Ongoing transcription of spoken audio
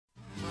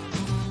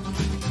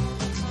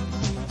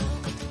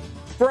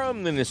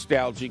From the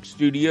nostalgic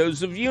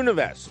studios of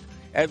Univest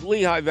at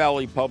Lehigh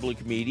Valley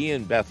Public Media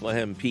in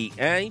Bethlehem,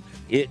 PA,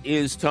 it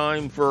is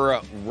time for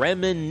a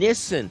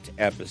reminiscent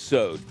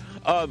episode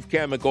of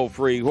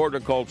chemical-free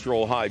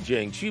horticultural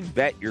hijinks. You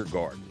bet your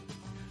garden.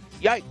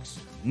 Yikes,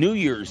 New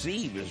Year's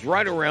Eve is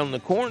right around the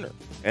corner,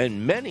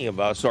 and many of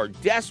us are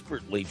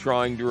desperately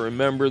trying to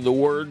remember the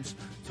words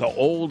to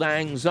Old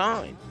Lang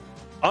Syne.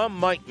 I'm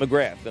Mike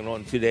McGrath, and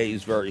on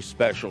today's very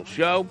special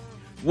show,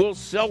 we'll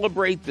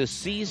celebrate the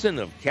season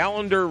of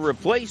calendar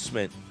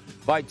replacement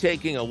by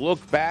taking a look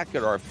back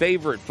at our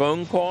favorite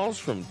phone calls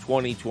from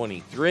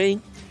 2023,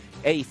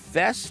 a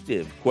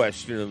festive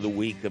question of the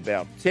week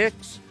about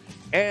ticks,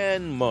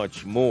 and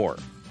much more.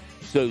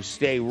 So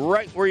stay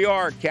right where you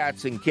are,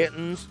 cats and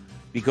kittens,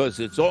 because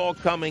it's all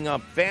coming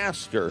up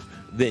faster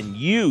than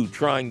you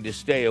trying to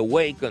stay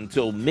awake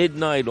until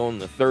midnight on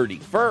the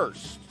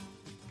 31st.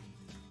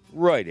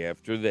 Right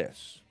after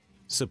this.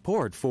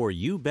 Support for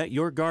You Bet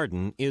Your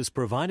Garden is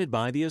provided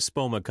by the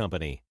Espoma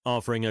Company,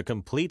 offering a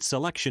complete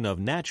selection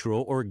of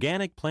natural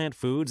organic plant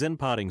foods and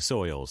potting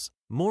soils.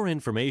 More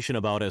information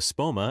about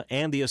Espoma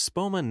and the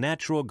Espoma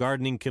Natural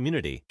Gardening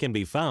Community can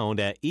be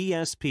found at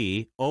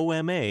espoma.com.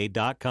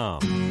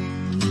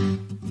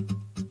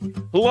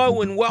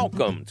 Hello and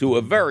welcome to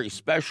a very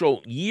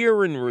special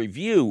Year in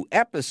Review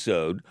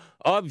episode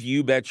of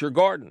You Bet Your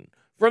Garden.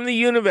 From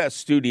the Univest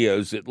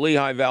studios at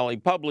Lehigh Valley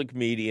Public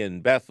Media in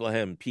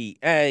Bethlehem,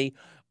 PA,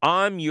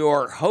 I'm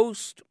your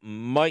host,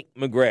 Mike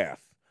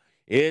McGrath.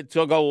 It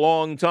took a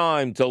long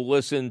time to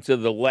listen to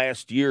the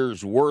last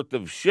year's worth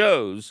of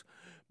shows,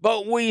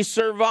 but we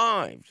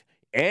survived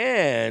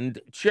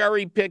and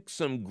cherry-picked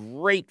some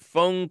great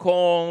phone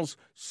calls,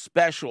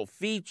 special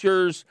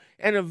features,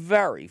 and a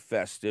very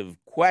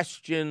festive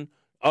question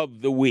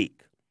of the week.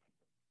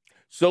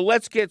 So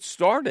let's get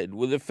started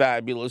with a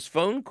fabulous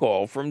phone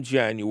call from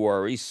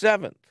January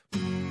 7th.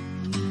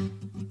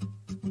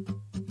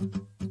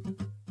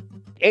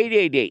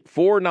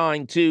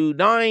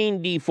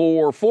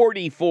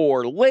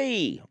 888-492-9444.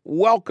 Lee,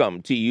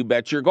 welcome to You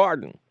Bet Your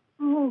Garden.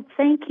 Oh,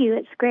 thank you.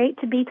 It's great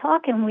to be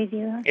talking with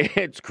you.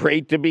 It's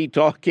great to be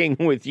talking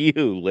with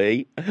you,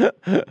 Lee.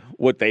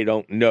 What they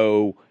don't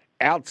know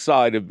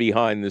outside of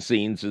behind the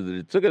scenes is that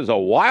it took us a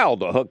while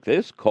to hook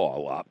this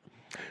call up.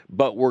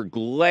 But we're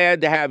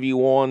glad to have you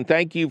on.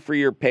 Thank you for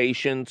your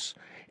patience.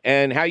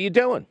 And how you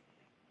doing?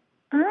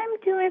 I'm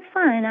doing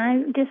fine.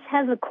 I just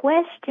have a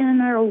question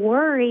or a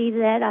worry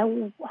that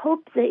I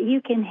hope that you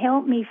can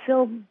help me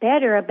feel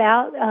better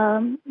about.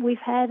 We've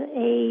had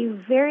a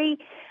very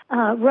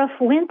rough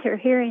winter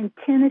here in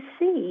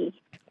Tennessee.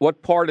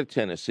 What part of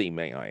Tennessee,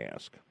 may I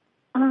ask?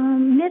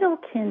 Middle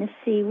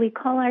Tennessee. We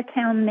call our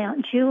town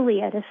Mount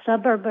Juliet, a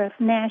suburb of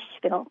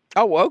Nashville.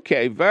 Oh,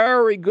 okay.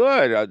 Very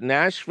good.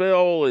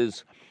 Nashville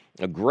is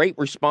a great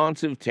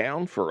responsive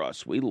town for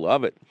us. We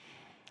love it.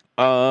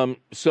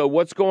 So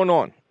what's going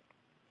on?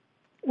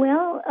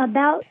 Well,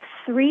 about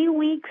 3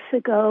 weeks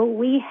ago,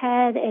 we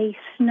had a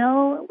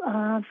snow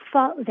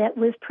fall that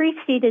was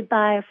preceded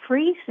by a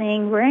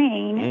freezing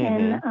rain,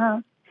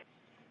 and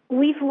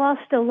we've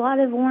lost a lot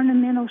of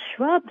ornamental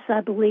shrubs,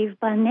 I believe.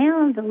 By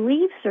now, the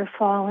leaves are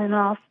falling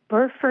off.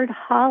 Burford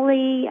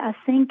holly, I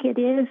think it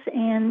is,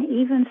 and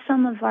even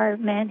some of our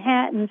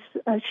Manhattan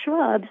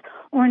shrubs,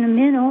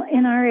 ornamental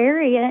in our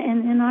area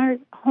and in our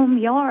home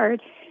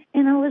yard.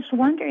 And I was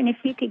wondering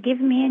if you could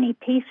give me any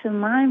peace of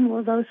mind,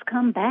 will those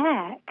come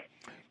back?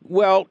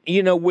 Well,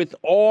 you know, with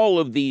all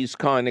of these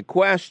kind of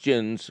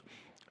questions,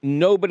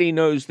 nobody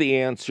knows the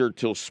answer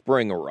till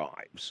spring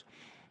arrives.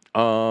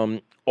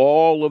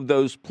 All of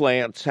those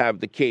plants have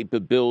the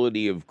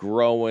capability of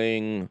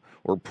growing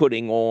or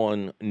putting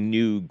on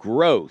new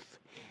growth.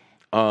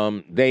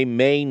 They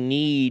may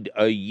need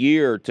a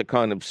year to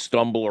kind of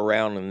stumble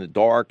around in the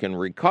dark and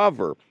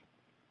recover,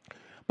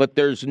 but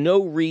there's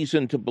no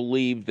reason to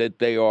believe that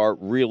they are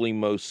really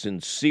most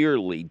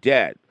sincerely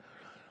dead.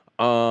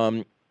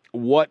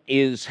 What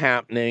is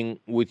happening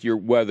with your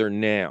weather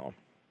now?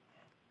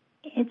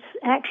 It's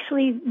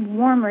actually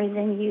warmer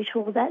than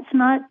usual. That's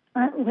not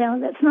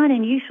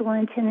unusual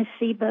in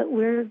Tennessee, but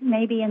we're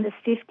maybe in the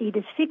 50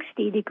 to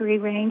 60 degree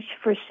range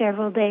for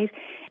several days.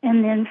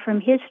 And then from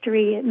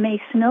history, it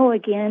may snow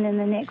again in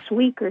the next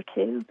week or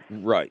two.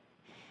 Right.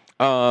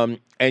 And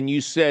you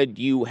said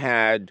you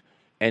had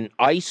an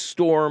ice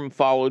storm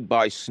followed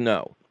by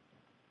snow.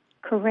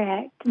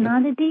 Correct.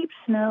 Not a deep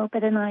snow,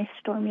 but an ice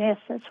storm. Yes,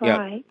 that's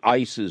right.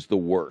 Ice is the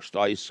worst.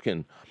 Ice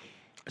can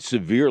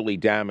severely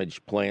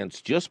damage plants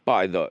just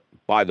by the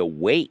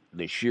weight,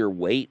 the sheer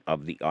weight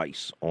of the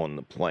ice on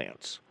the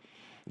plants.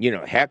 You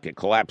know, heck, it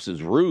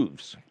collapses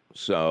roofs.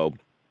 So,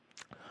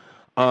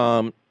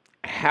 how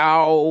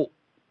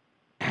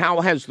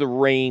has the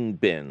rain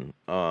been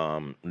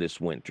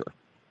this winter?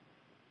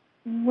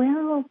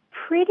 Well,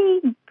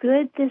 pretty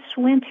good this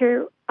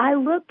winter. I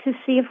looked to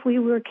see if we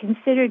were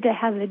considered to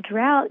have a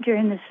drought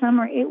during the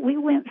summer. We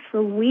went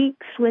for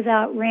weeks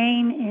without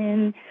rain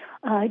in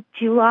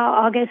July,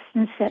 August,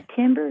 and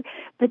September.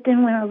 But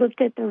then when I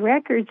looked at the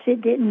records, it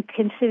didn't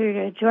consider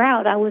it a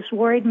drought. I was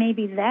worried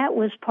maybe that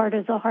was part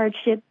of the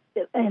hardship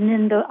and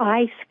then the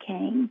ice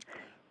came.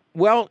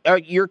 Well,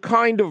 you're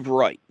kind of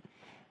right.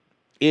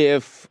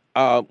 If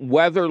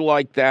weather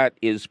like that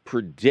is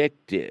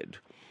predicted,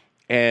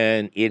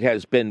 and it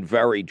has been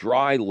very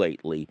dry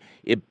lately,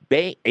 it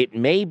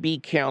may be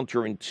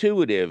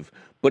counterintuitive,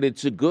 but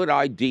it's a good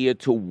idea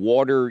to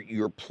water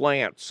your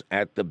plants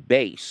at the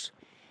base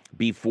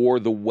before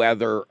the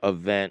weather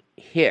event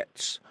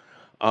hits.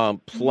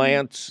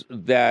 Plants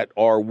that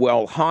are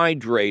well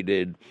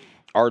hydrated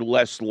are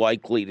less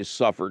likely to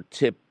suffer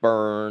tip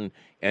burn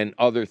and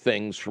other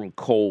things from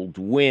cold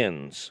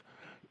winds.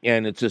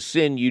 And it's a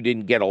sin you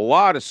didn't get a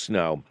lot of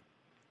snow,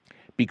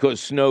 because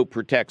snow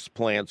protects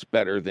plants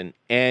better than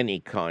any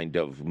kind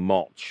of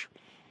mulch.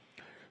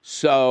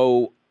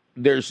 So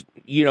there's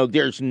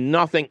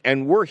nothing,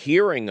 and we're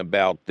hearing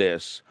about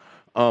this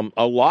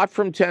a lot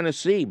from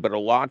Tennessee, but a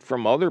lot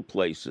from other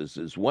places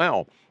as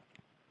well.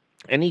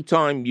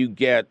 Anytime you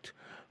get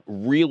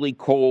really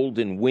cold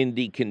and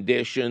windy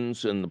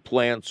conditions and the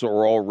plants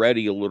are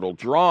already a little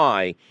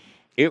dry,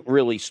 it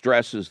really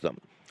stresses them.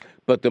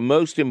 But the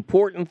most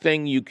important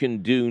thing you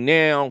can do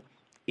now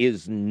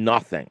is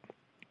nothing.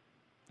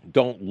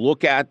 Don't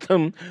look at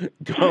them.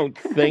 Don't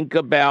think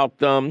about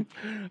them.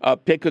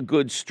 Pick a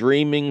good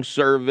streaming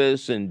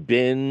service and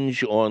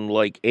binge on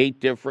like 8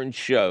 different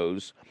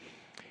shows.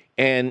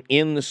 And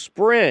in the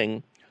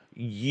spring,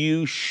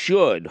 you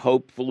should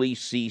hopefully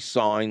see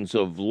signs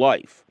of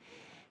life.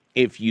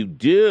 If you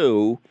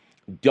do,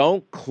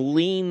 don't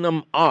clean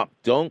them up.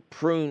 Don't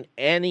prune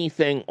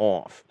anything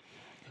off.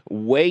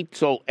 Wait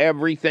till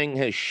everything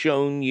has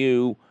shown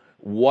you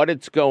what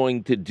it's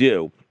going to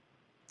do.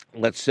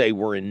 Let's say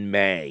we're in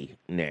May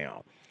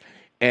now.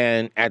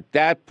 And at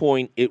that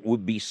point, it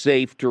would be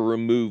safe to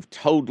remove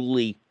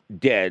totally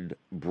dead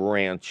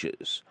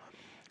branches.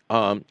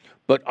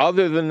 But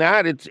other than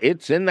that,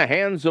 it's in the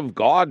hands of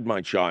God,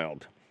 my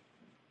child.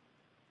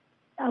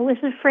 I was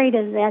afraid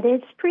of that.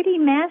 It's pretty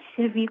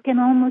massive. You can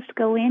almost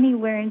go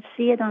anywhere and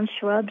see it on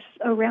shrubs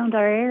around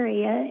our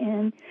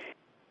area,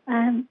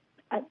 and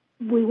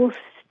we will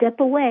step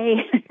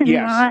away,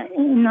 Yes.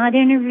 not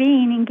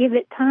intervene and give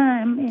it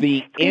time.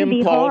 The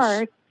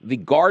impulse, the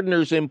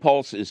gardener's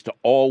impulse is to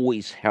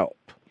always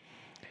help.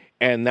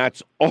 And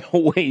that's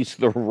always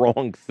the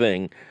wrong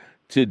thing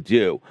to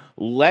do.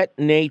 Let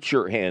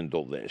nature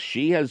handle this.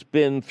 She has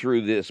been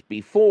through this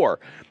before.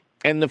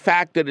 And the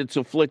fact that it's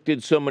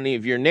afflicted so many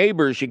of your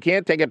neighbors, you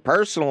can't take it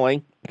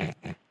personally.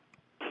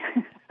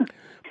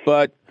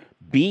 But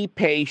be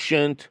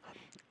patient.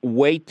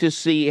 Wait to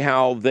see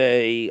how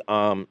they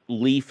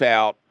leaf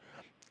out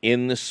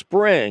in the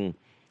spring.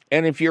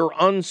 And if you're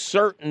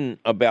uncertain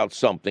about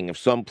something, if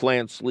some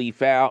plants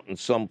leaf out and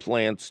some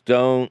plants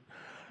don't,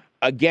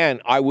 again,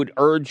 I would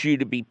urge you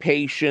to be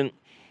patient.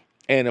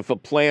 And if a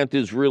plant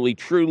is really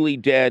truly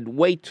dead,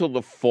 wait till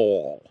the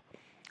fall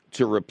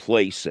to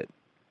replace it.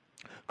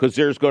 Because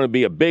there's going to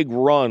be a big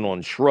run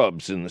on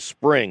shrubs in the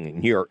spring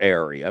in your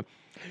area.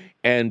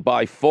 And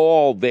by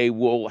fall, they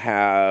will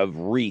have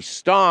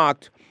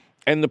restocked,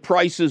 and the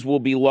prices will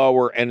be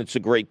lower, and it's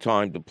a great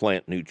time to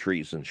plant new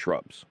trees and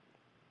shrubs.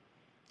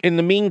 In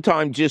the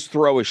meantime, just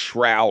throw a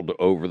shroud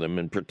over them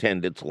and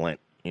pretend it's Lent,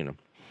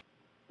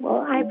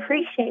 Well, I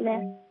appreciate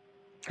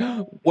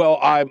that. Well,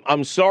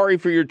 I'm sorry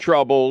for your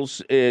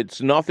troubles.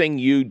 It's nothing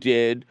you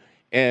did,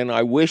 and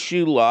I wish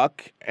you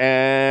luck,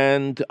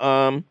 and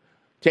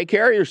take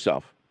care of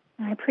yourself.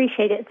 I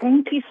appreciate it.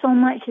 Thank you so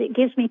much. It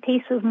gives me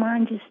peace of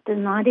mind just to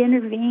not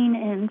intervene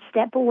and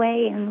step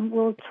away, and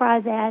we'll try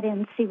that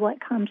and see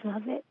what comes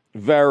of it.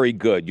 Very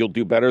good. You'll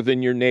do better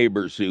than your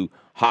neighbors who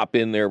hop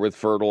in there with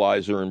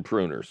fertilizer and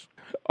pruners.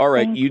 All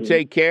right, you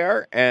take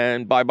care,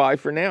 and bye-bye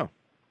for now.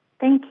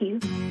 Thank you.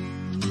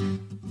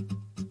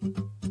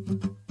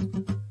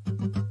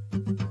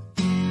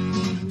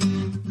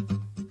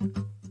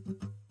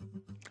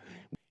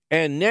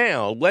 And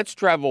now, let's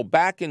travel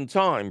back in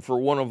time for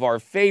one of our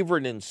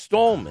favorite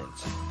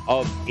installments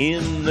of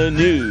In the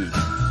News.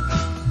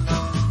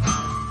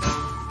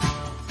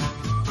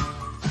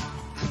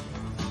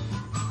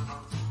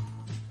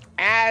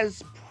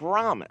 As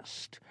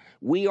promised,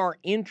 we are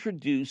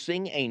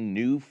introducing a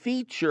new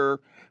feature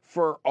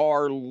for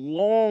our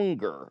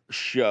longer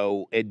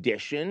show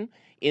edition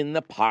in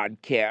the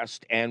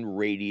podcast and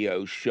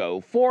radio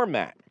show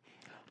format.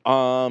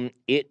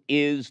 It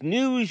is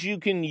news you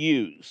can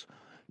use.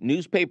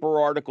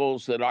 Newspaper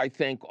articles that I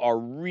think are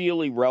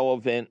really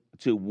relevant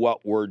to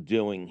what we're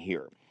doing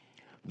here.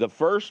 The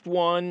first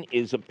one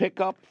is a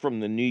pickup from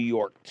the New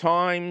York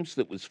Times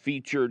that was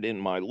featured in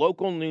my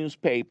local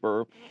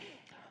newspaper.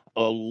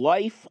 A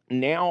life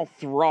now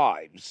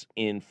thrives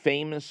in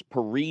famous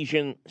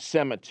Parisian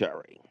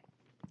cemetery.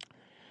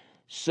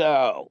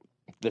 So,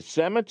 the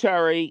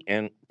cemetery,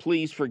 and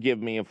please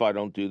forgive me if I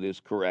don't do this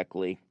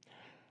correctly,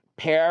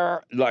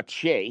 Père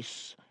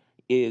Lachaise,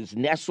 is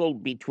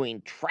nestled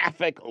between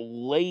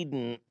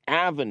traffic-laden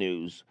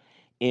avenues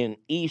in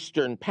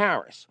eastern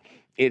Paris.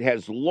 It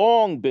has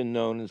long been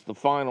known as the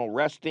final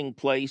resting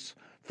place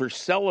for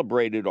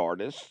celebrated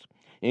artists,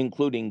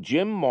 including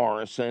Jim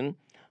Morrison,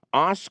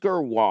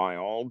 Oscar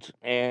Wilde,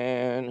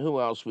 and who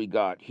else we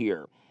got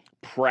here?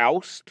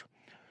 Proust,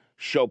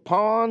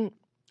 Chopin,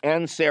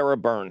 and Sarah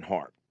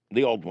Bernhardt.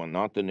 The old one,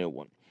 not the new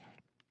one.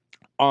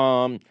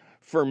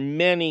 For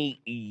many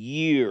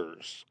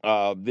years,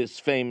 this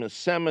famous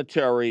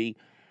cemetery,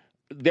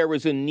 there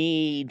was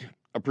a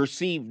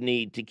perceived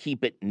need to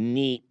keep it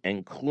neat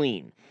and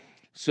clean.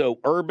 So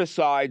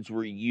herbicides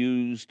were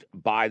used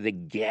by the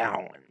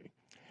gallon.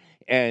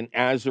 And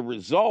as a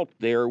result,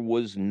 there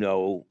was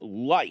no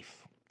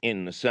life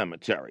in the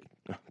cemetery.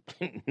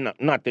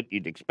 Not that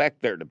you'd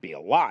expect there to be a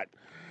lot,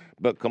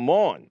 but come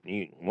on,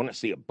 you want to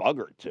see a bug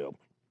or two.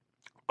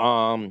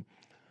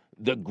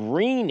 The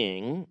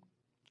greening,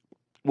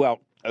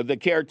 the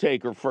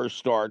caretaker first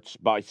starts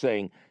by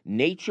saying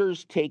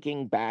nature's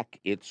taking back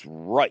its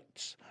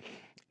rights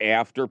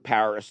after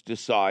Paris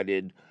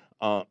decided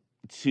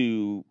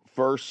to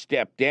first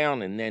step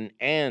down and then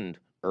end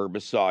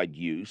herbicide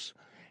use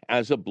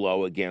as a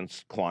blow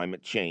against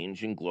climate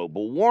change and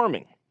global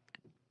warming.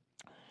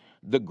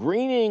 The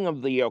greening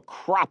of the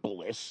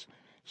Acropolis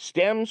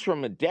stems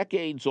from a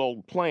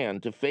decades-old plan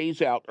to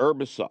phase out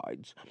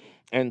herbicides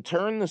and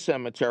turn the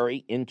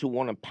cemetery into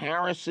one of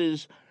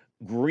Paris's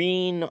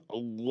green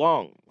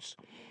lungs,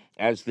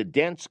 as the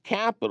dense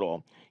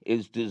capital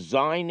is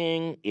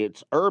designing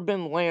its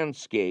urban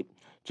landscape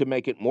to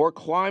make it more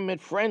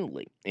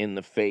climate-friendly in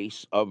the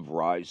face of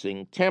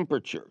rising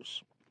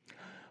temperatures.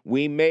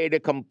 We made a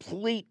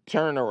complete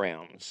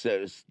turnaround,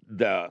 says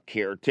the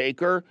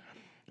caretaker,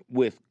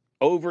 with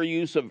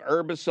overuse of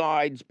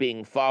herbicides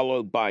being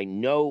followed by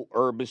no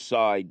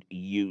herbicide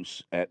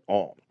use at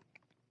all.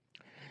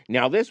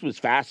 Now, this was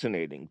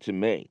fascinating to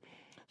me.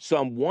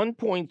 Some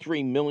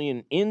 1.3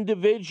 million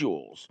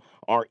individuals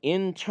are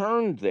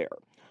interned there,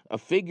 a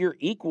figure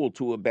equal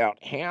to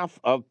about half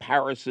of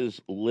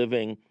Paris's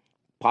living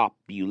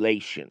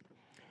population.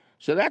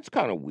 So that's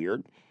kind of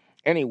weird.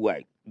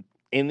 Anyway,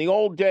 in the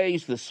old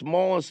days, the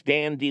smallest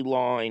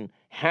dandelion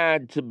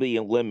had to be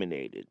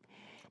eliminated.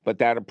 But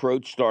that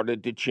approach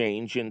started to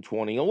change in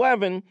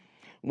 2011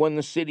 when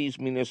the city's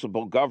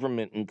municipal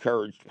government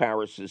encouraged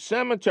Paris's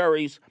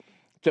cemeteries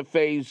to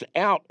phase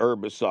out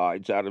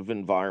herbicides out of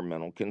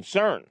environmental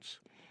concerns.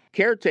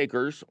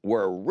 Caretakers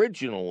were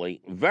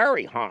originally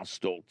very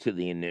hostile to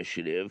the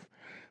initiative,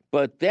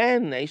 but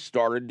then they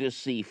started to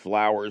see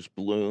flowers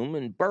bloom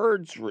and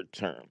birds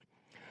return.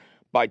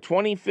 By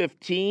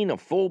 2015, a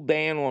full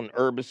ban on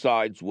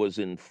herbicides was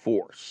in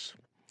force,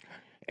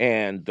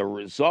 and the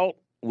result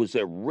was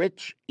a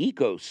rich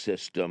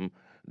ecosystem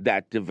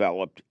that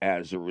developed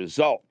as a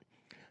result.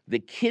 The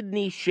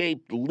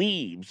kidney-shaped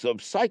leaves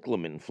of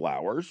cyclamen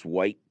flowers,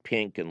 white,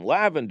 pink, and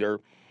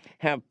lavender,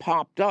 have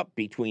popped up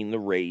between the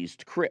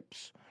raised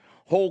crypts.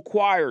 Whole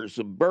choirs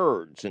of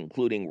birds,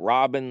 including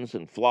robins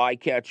and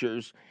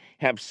flycatchers,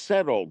 have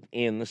settled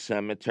in the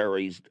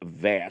cemetery's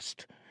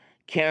vast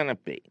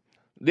canopy.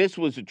 This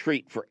was a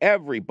treat for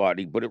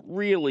everybody, but it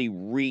really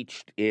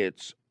reached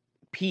its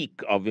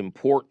peak of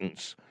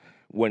importance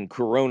when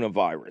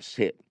coronavirus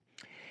hit.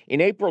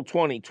 In April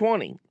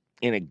 2020,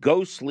 in a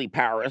ghostly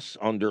Paris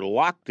under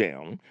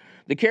lockdown,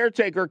 the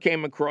caretaker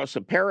came across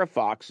a pair of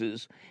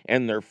foxes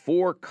and their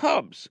 4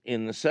 cubs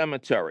in the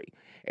cemetery,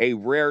 a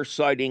rare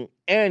sighting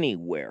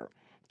anywhere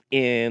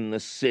in the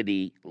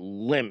city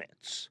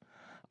limits.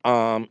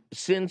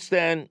 Since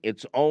then,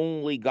 it's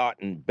only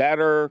gotten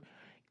better.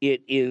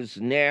 It is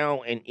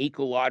now an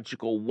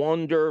ecological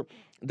wonder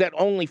that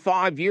only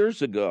 5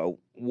 years ago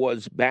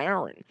was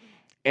barren.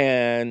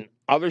 And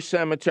other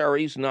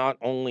cemeteries, not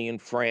only in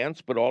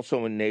France, but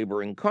also in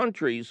neighboring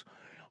countries,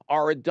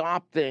 are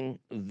adopting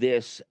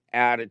this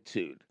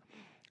attitude.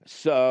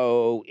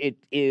 So it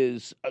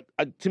is,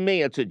 to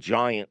me, it's a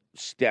giant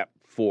step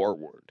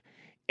forward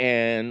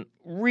and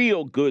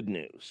real good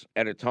news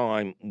at a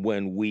time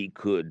when we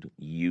could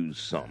use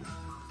some.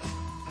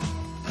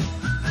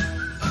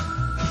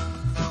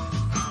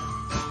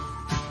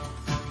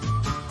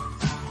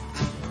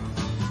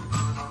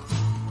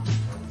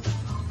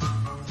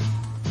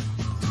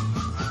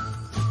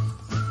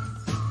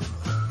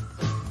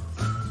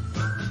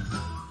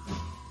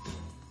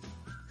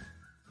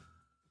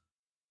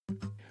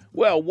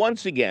 Well,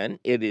 once again,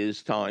 it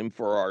is time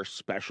for our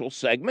special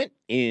segment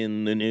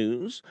in the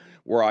news,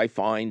 where I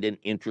find an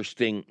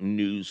interesting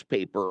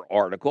newspaper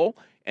article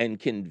and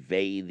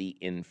convey the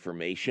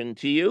information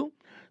to you.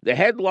 The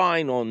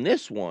headline on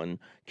this one: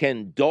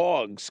 Can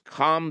Dogs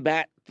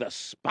Combat the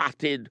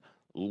Spotted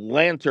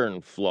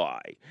Lanternfly?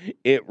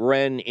 It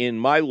ran in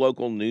my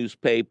local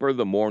newspaper,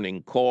 The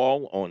Morning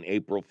Call, on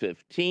April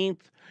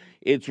 15th.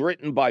 It's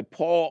written by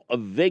Paul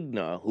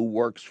Avigna, who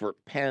works for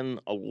Penn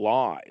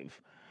Alive.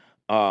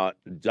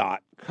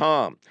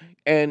 .com,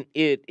 and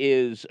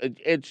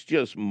it's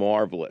just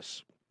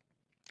marvelous.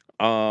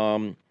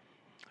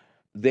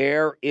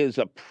 There is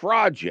a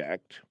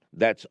project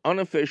that's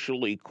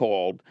unofficially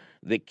called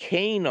the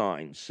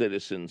Canine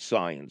Citizen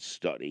Science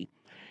Study,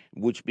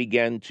 which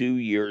began 2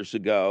 years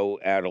ago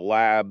at a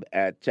lab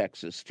at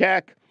Texas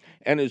Tech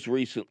and has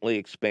recently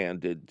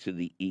expanded to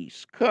the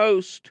East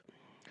Coast.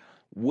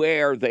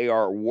 where they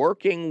are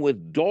working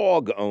with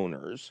dog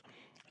owners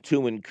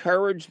to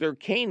encourage their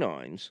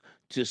canines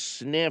to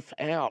sniff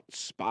out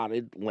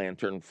spotted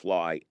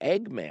lanternfly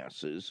egg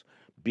masses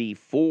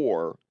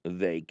before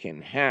they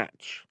can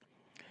hatch.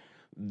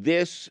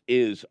 This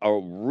is a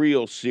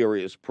real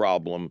serious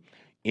problem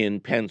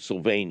in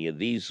Pennsylvania.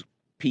 These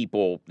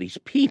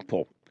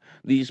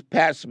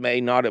pests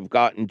may not have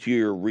gotten to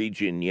your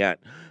region yet,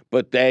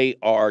 but they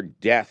are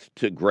death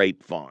to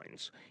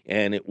grapevines.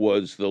 And it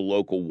was the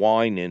local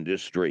wine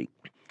industry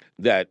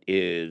that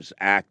is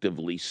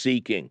actively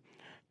seeking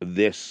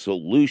this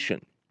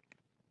solution.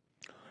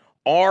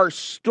 Our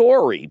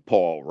story,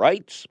 Paul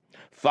writes,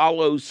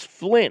 follows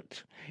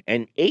Flint,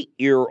 an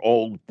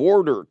 8-year-old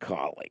border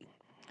collie.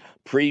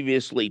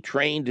 Previously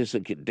trained as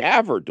a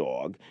cadaver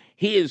dog,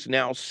 he is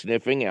now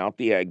sniffing out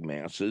the egg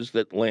masses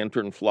that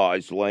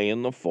lanternflies lay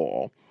in the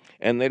fall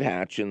and that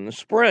hatch in the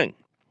spring.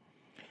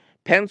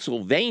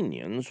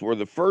 Pennsylvanians were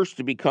the first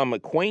to become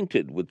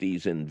acquainted with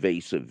these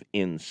invasive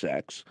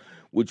insects,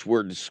 which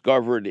were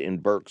discovered in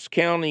Berks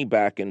County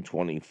back in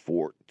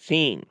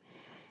 2014.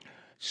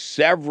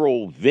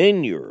 Several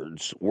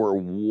vineyards were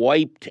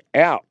wiped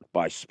out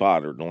by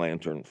spotted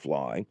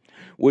lanternfly,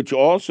 which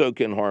also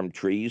can harm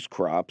trees,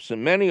 crops,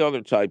 and many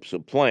other types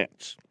of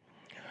plants.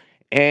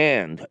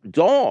 And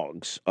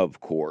dogs,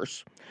 of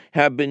course,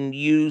 have been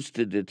used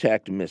to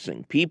detect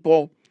missing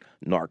people,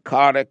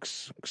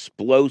 narcotics,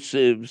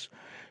 explosives,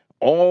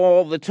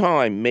 all the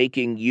time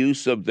making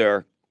use of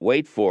their,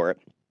 wait for it,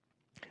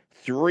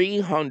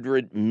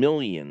 300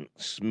 million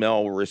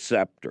smell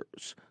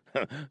receptors.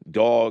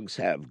 Dogs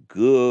have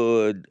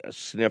good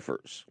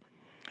sniffers.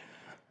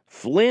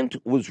 Flint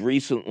was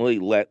recently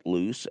let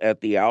loose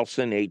at the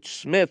Alson H.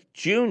 Smith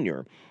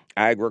Jr.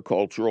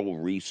 Agricultural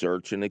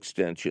Research and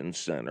Extension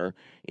Center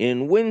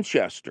in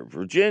Winchester,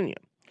 Virginia.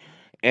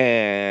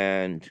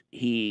 And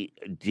he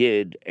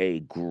did a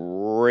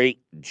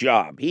great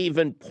job. He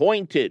even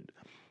pointed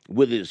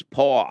with his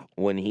paw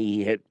when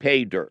he hit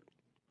pay dirt,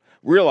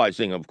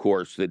 realizing, of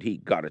course, that he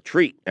got a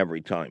treat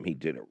every time he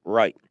did it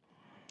right.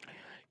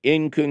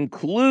 In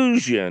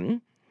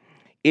conclusion,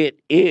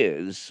 it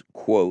is,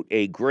 quote,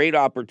 a great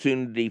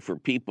opportunity for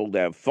people to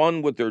have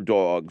fun with their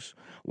dogs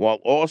while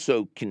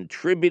also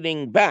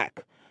contributing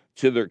back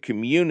to their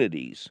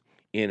communities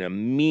in a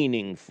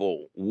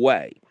meaningful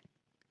way.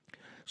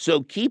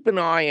 So keep an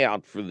eye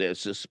out for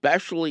this,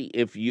 especially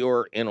if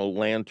you're in a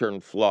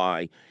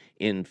lanternfly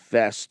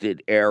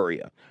infested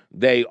area.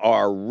 They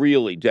are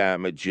really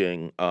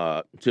damaging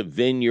to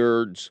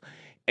vineyards.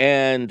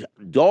 And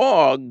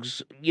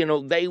dogs,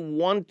 they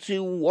want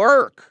to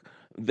work.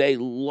 They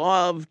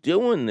love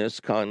doing this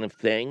kind of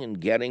thing and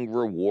getting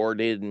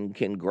rewarded and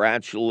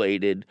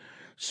congratulated.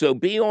 So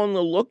be on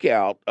the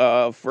lookout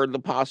for the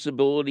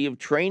possibility of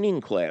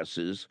training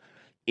classes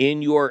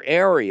in your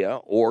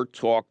area, or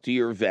talk to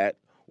your vet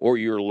or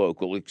your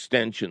local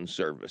extension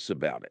service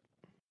about it.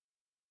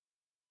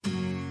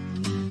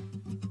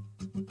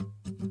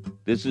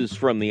 This is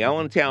from the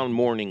Allentown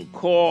Morning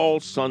Call,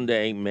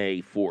 Sunday,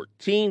 May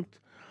 14th.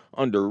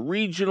 Under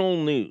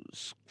regional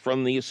news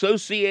from the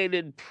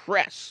Associated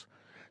Press,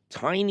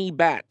 tiny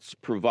bats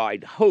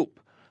provide hope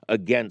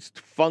against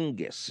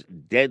fungus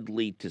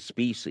deadly to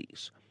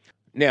species.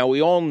 Now,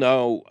 we all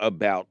know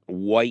about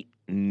white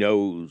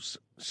nose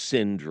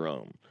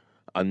syndrome,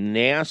 a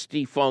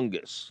nasty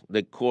fungus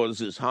that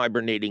causes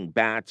hibernating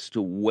bats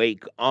to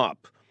wake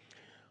up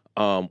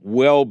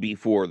well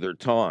before their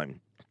time.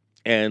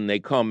 And they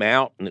come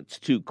out and it's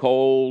too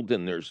cold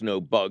and there's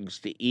no bugs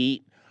to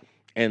eat,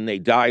 and they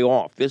die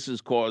off. This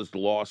has caused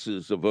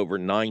losses of over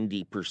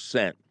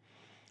 90%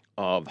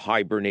 of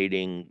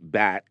hibernating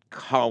bat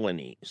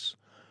colonies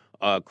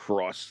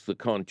across the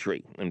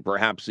country and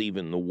perhaps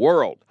even the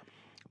world.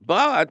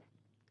 But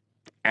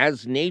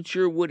as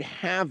nature would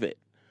have it,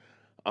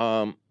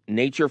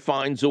 nature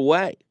finds a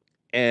way.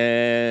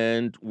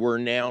 And we're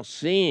now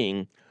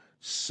seeing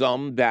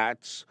some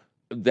bats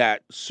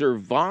that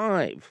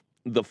survive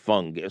the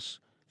fungus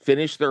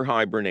finish their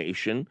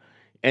hibernation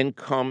and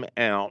come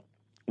out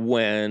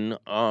when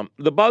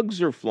the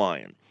bugs are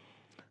flying.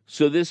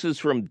 So this is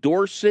from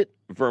Dorset,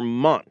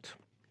 Vermont.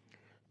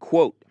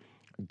 Quote,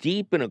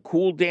 deep in a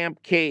cool,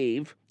 damp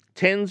cave,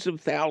 tens of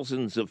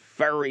thousands of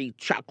furry,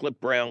 chocolate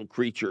brown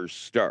creatures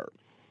stir.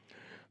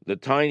 The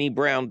tiny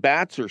brown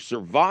bats are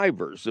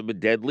survivors of a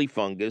deadly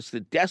fungus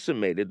that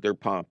decimated their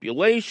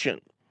population,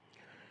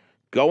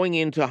 going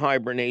into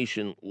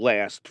hibernation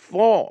last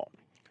fall.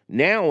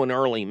 Now in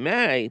early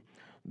May,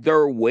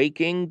 they're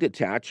waking,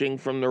 detaching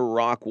from their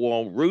rock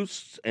wall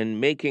roosts, and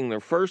making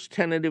their first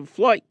tentative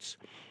flights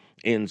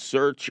in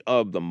search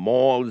of the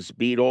moths,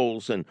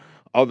 beetles, and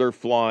other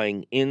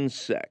flying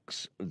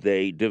insects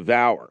they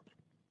devour.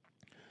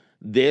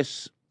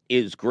 This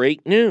is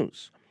great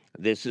news.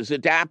 This is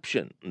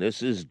adaptation.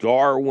 This is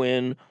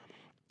Darwin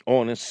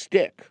on a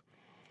stick.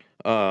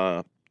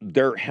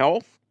 Their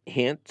health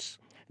hints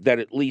that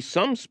at least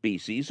some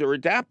species are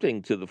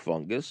adapting to the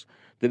fungus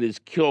that has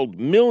killed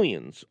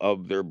millions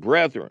of their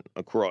brethren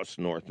across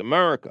North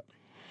America.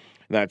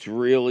 That's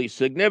really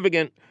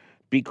significant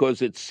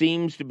because it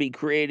seems to be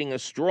creating a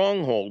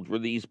stronghold where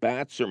these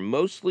bats are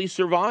mostly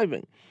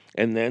surviving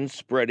and then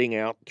spreading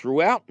out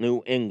throughout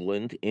New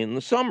England in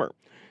the summer,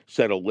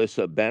 said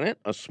Alyssa Bennett,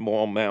 a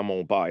small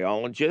mammal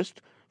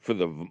biologist for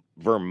the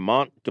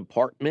Vermont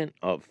Department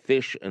of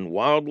Fish and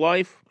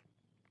Wildlife.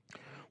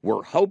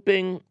 We're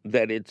hoping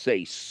that it's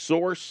a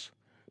source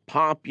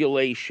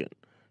population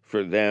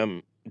for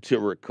them to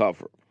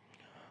recover.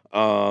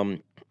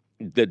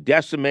 The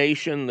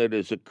decimation that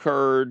has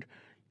occurred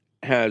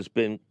has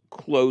been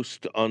close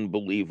to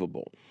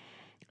unbelievable.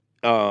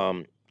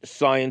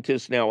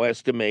 Scientists now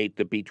estimate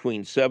that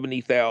between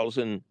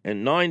 70,000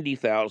 and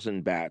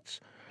 90,000 bats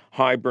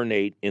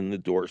hibernate in the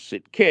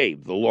Dorset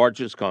Cave, the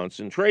largest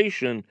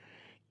concentration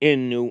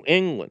in New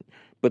England.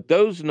 But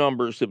those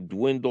numbers have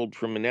dwindled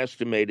from an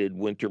estimated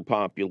winter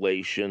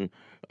population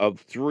of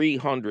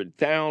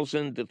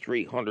 300,000 to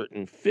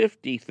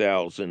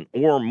 350,000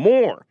 or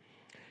more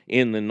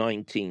in the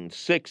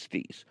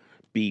 1960s,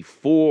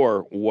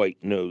 before white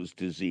nose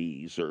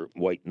disease or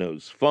white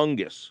nose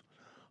fungus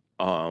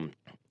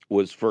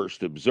was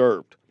first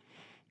observed.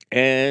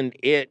 And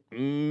it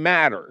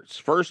matters.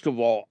 First of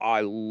all,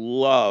 I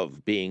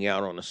love being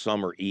out on a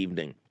summer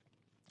evening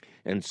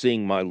and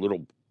seeing my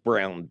little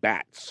brown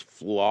bats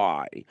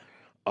fly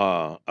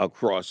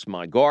across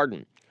my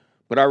garden.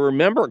 But I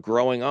remember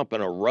growing up in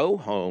a row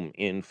home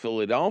in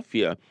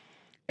Philadelphia,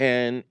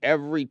 and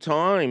every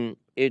time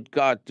it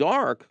got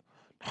dark,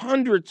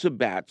 hundreds of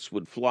bats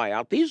would fly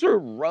out. These are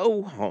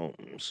row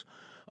homes.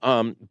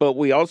 But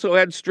we also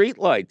had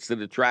streetlights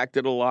that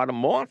attracted a lot of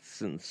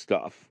moths and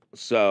stuff.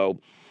 So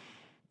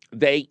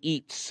they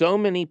eat so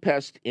many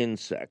pest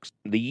insects.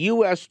 The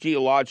U.S.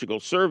 Geological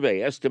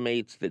Survey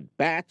estimates that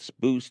bats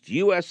boost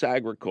U.S.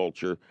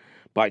 agriculture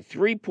by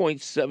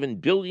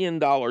 $3.7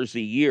 billion a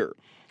year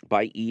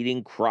by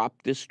eating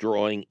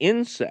crop-destroying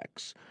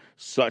insects,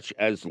 such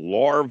as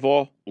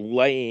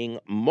larva-laying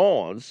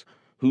moths,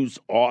 whose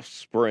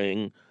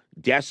offspring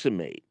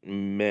decimate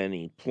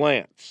many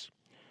plants.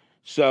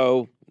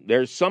 So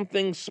there's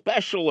something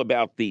special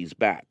about these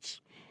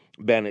bats,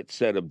 Bennett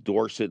said of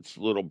Dorset's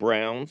little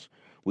browns.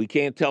 We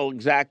can't tell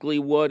exactly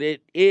what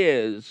it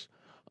is,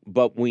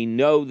 but we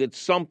know that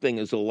something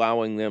is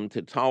allowing them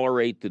to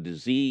tolerate the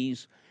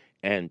disease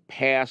and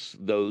pass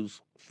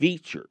those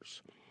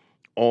features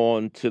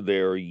on to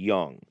their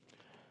young.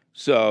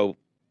 So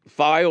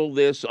file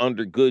this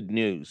under good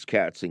news,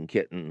 cats and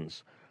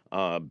kittens.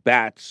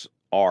 Bats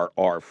are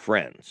our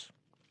friends.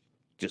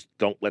 Just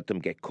don't let them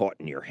get caught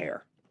in your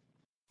hair.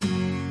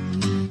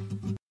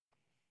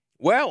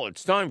 Well,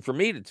 it's time for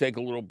me to take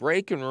a little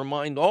break and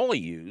remind all of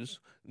yous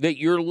that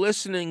you're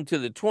listening to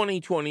the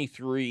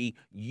 2023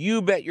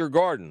 You Bet Your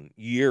Garden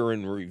Year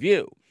in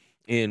Review,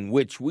 in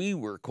which we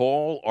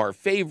recall our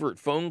favorite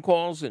phone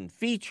calls and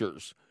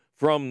features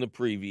from the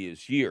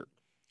previous year.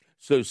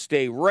 So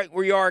stay right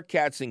where you are,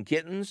 cats and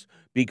kittens,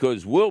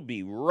 because we'll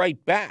be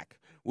right back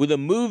with a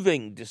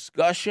moving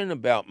discussion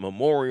about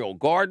memorial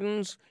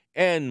gardens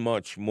and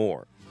much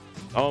more.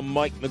 I'm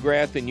Mike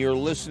McGrath, and you're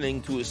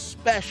listening to a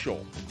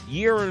special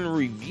Year in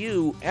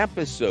Review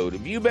episode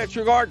of You Bet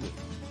Your Garden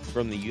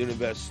from the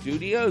Univest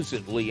Studios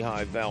at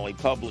Lehigh Valley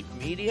Public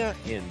Media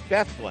in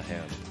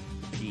Bethlehem,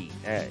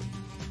 PA.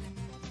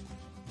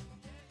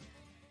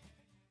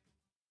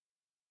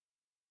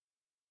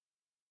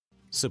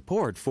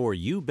 Support for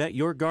You Bet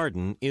Your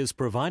Garden is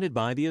provided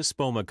by the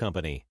Espoma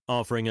Company,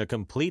 offering a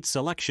complete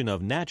selection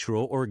of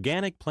natural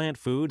organic plant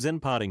foods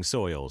and potting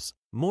soils.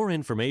 More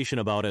information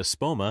about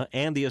Espoma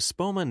and the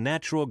Espoma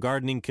Natural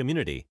Gardening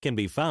Community can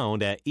be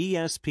found at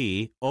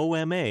espoma.com.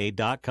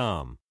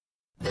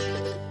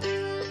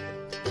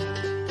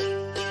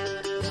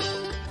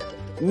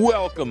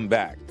 Welcome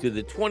back to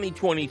the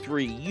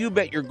 2023 You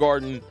Bet Your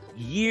Garden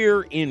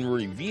Year in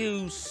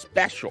Review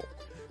special,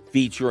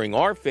 featuring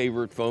our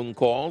favorite phone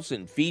calls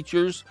and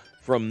features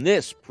from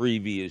this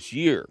previous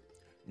year.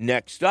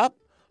 Next up,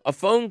 a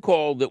phone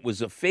call that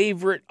was a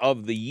favorite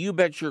of the You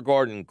Bet Your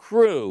Garden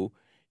crew,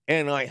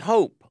 and I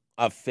hope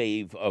a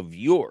fave of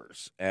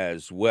yours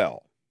as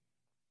well.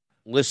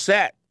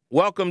 Lisette,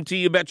 welcome to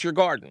You Bet Your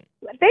Garden.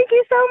 Thank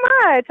you so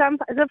much.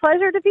 It's a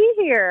pleasure to be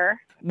here.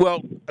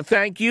 Well,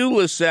 thank you,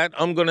 Lisette.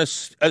 I'm going to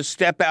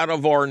step out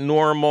of our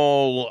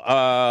normal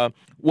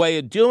way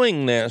of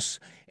doing this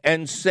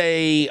and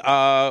say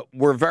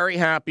we're very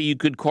happy you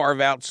could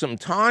carve out some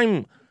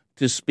time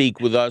to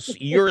speak with us.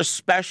 You're a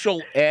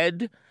special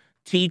ed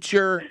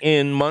teacher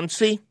in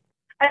Muncie?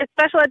 A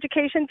special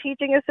education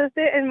teaching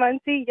assistant in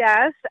Muncie,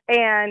 yes.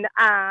 And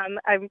I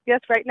guess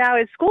right now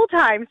is school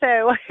time,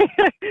 so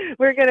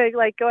we're going to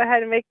go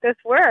ahead and make this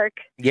work.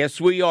 Yes,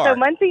 we are. So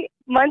Muncie,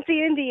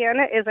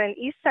 Indiana is in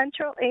East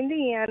Central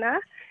Indiana.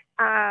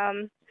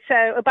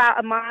 So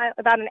about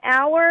an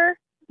hour,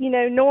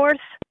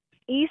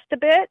 northeast a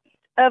bit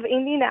of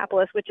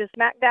Indianapolis, which is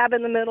smack dab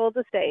in the middle of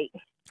the state.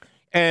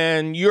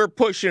 And you're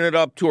pushing it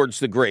up towards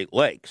the Great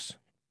Lakes.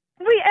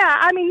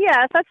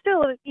 Yes, that's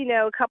still, a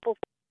couple,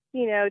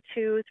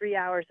 2-3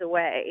 hours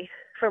away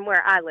from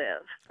where I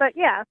live. But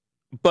yeah.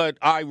 But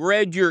I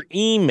read your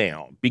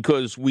email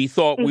because we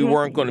thought we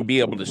weren't going to be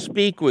able to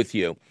speak with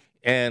you.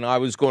 And I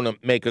was going to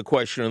make a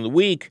question of the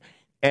week.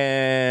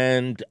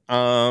 And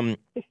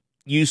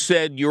you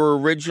said you're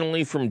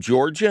originally from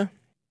Georgia?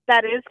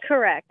 That is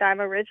correct.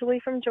 I'm originally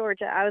from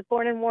Georgia. I was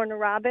born in Warner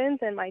Robins,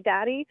 and my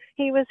daddy,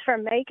 he was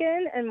from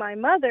Macon, and my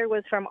mother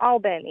was from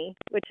Albany,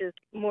 which is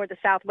more the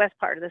southwest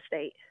part of the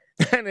state.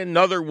 And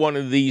another one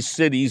of these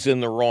cities in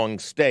the wrong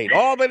state.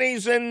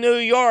 Albany's in New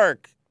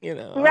York, you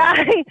know.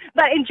 Right.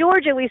 But in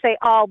Georgia, we say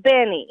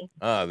Albany.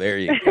 Oh, there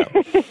you go.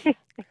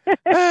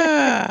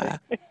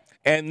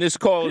 And this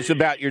call is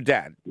about your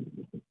dad.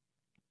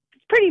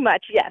 Pretty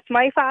much, yes.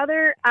 My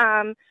father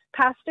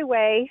passed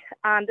away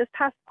this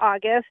past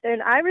August,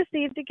 and I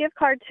received a gift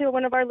card to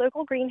one of our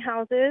local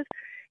greenhouses,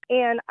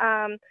 and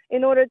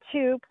in order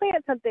to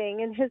plant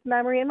something in his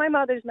memory and my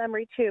mother's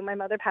memory too. My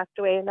mother passed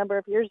away a number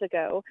of years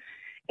ago,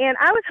 and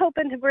I was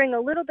hoping to bring a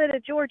little bit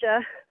of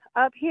Georgia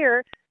up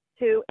here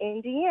to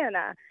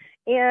Indiana.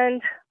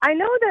 And I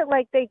know that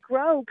like they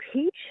grow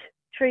peach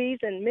trees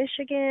in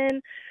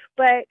Michigan,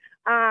 but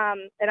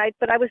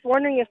I was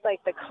wondering if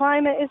like the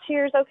climate is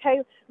here is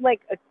okay.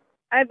 Like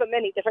I have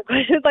many different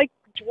questions, like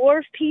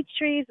dwarf peach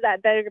trees, is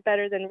that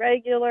better than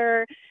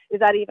regular? Is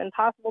that even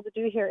possible to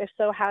do here? If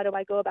so, how do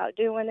I go about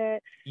doing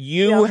it?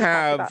 You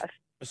have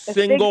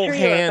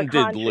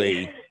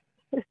single-handedly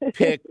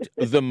picked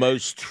the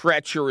most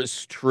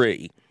treacherous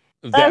tree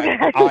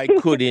that I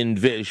could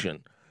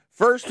envision.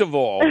 First of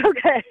all,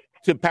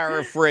 to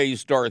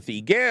paraphrase Dorothy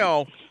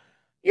Gale,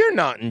 you're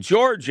not in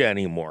Georgia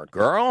anymore,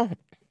 girl.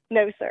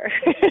 No, sir.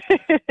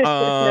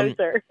 No,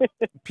 sir.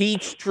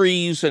 Peach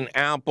trees and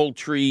apple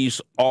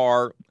trees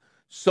are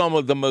some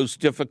of the most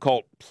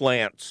difficult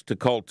plants to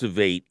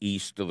cultivate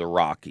east of the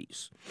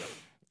Rockies.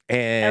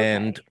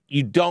 And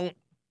you don't,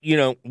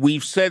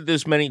 we've said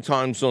this many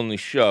times on the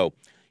show.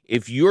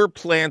 If you're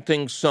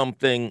planting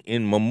something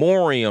in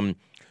memoriam,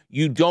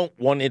 you don't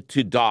want it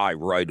to die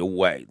right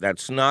away.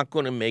 That's not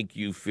going to make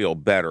you feel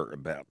better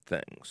about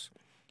things.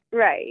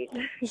 Right.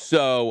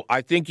 So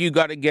I think you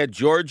got to get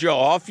Georgia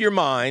off your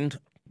mind,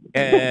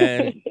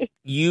 and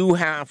you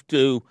have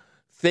to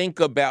think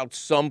about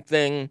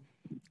something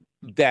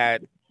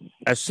that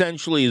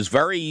essentially is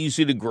very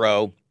easy to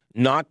grow,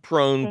 not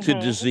prone to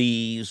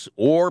disease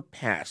or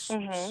pests,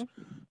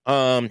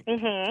 and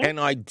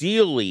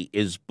ideally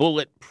is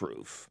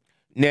bulletproof.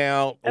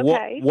 Now,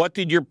 what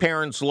did your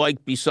parents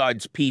like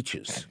besides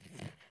peaches?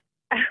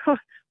 Well,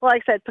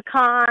 like I said,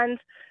 pecans,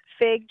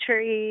 fig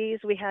trees.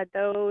 We had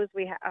those.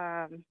 We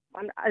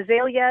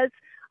azaleas.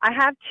 I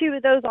have 2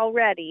 of those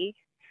already.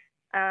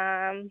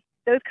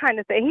 Those kind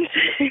of things.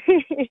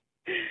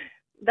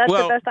 That's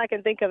the best I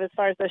can think of as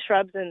far as the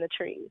shrubs and the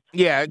trees.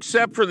 Yeah,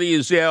 except for the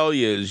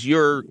azaleas,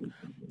 you're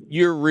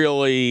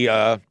really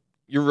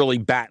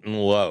batting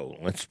low.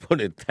 Let's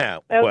put it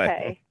that way.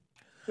 Okay.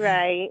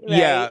 Right.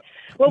 Yeah.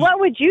 Well, what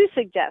would you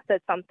suggest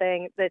that's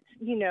something that's,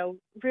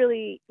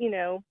 really,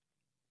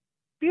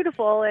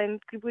 beautiful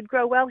and would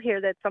grow well here,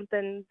 that's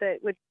something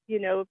that would,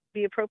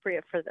 be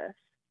appropriate for this?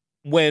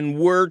 When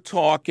we're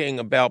talking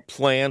about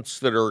plants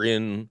that are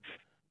in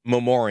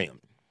memoriam,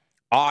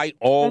 I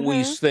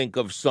always think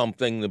of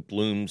something that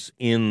blooms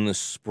in the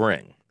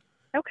spring.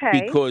 Okay.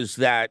 Because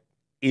that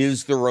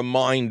is the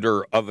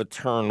reminder of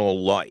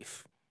eternal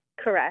life.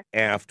 Correct.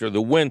 After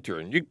the winter.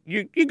 And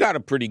you got a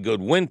pretty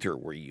good winter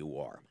where you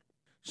are.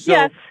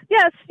 So,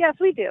 yes,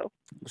 we do.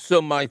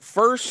 So my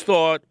first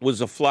thought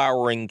was a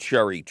flowering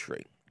cherry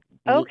tree.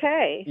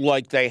 Okay.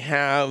 Like they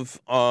have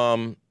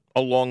along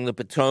the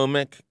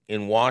Potomac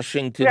in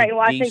Washington, right,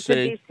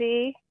 Washington,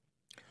 D.C.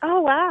 Oh,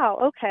 wow.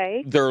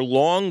 Okay. They're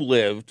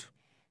long-lived.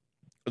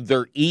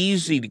 They're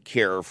easy to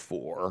care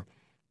for.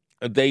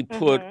 They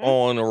put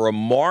on a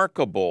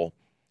remarkable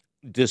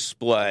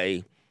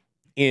display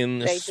in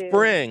the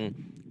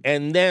spring.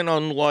 And then,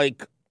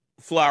 unlike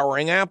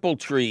flowering apple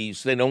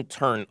trees, they don't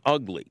turn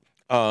ugly.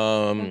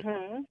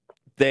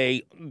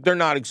 They're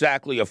not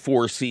exactly a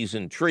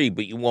 4-season tree,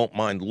 but you won't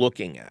mind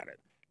looking at it.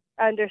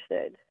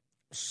 Understood.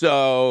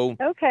 So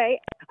okay,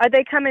 do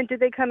they come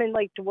in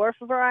like dwarf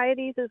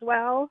varieties as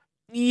well?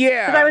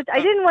 Yeah, because I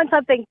didn't want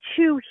something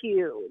too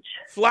huge.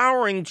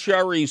 Flowering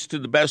cherries, to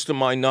the best of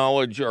my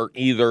knowledge, are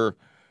either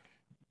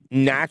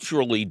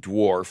naturally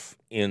dwarf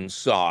in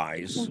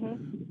size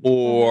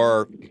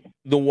or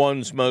the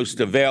ones most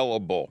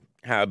available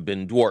have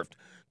been dwarfed.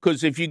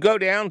 Because if you go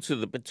down to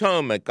the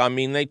Potomac, I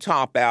mean, they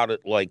top out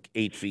at like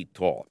 8 feet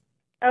tall.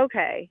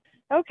 Okay.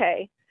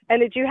 And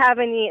did you have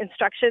any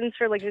instructions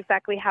for like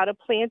exactly how to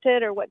plant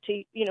it or what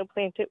to,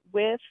 plant it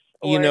with?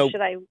 Or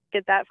should I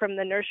get that from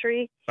the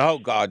nursery? Oh,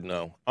 God,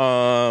 no.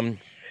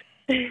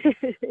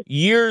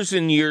 Years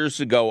and years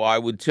ago, I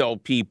would tell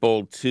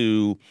people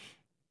to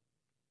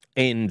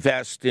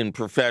invest in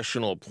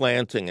professional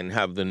planting and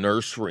have the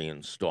nursery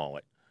install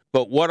it.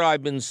 But what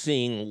I've been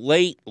seeing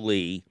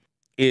lately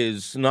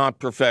is not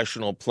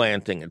professional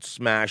planting. It's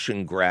smash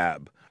and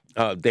grab.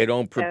 They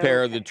don't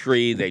prepare the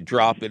tree. They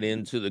drop it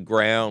into the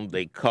ground.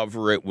 They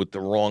cover it with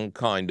the wrong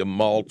kind of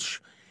mulch,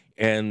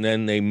 and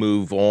then they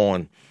move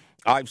on.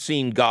 I've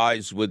seen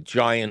guys with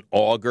giant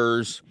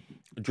augers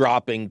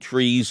dropping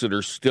trees that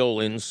are still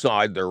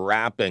inside their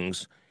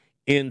wrappings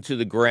into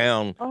the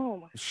ground,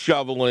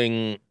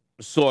 shoveling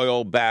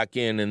soil back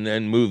in, and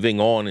then moving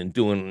on and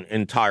doing an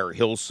entire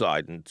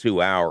hillside in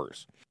 2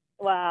 hours.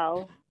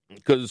 Wow.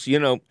 Because,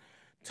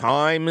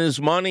 time is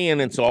money,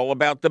 and it's all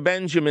about the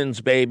Benjamins,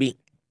 baby.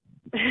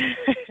 I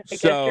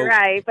guess you're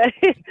right,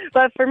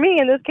 but for me,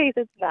 in this case,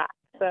 it's not.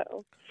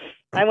 So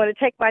I want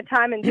to take my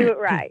time and do it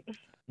right.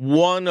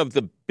 One of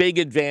the big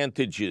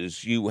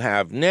advantages you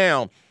have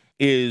now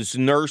is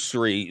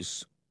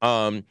nurseries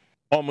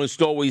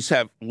almost always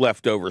have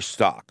leftover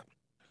stock.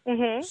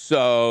 Mm-hmm.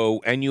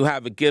 So, and you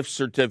have a gift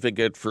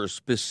certificate for a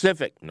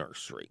specific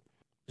nursery.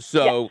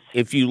 So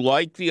if you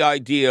like the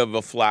idea of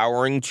a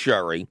flowering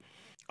cherry,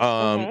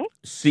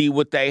 see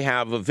what they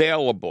have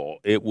available.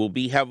 It will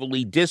be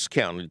heavily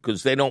discounted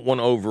because they don't want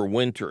to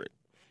overwinter it.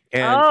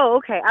 And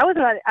okay. I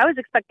was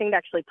expecting to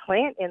actually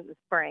plant in the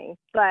spring,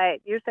 but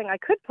you're saying I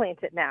could plant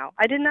it now.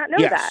 I did not know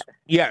that.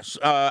 Yes.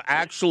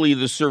 Actually,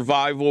 the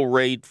survival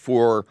rate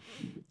for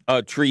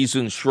trees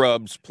and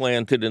shrubs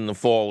planted in the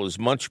fall is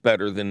much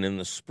better than in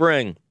the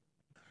spring.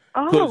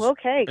 Oh,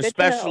 okay. Good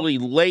especially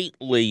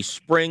lately,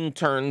 spring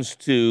turns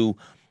to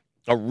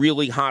a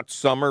really hot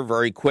summer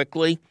very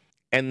quickly,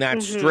 and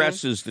that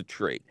stresses the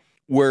tree.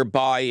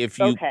 Whereby if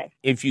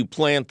you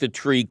plant the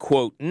tree,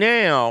 quote,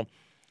 now,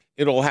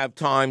 it'll have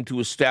time to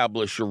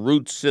establish a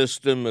root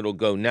system. It'll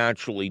go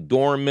naturally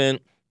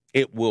dormant.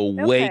 It will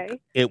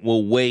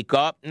wake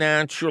up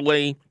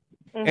naturally.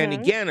 And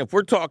again, if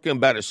we're talking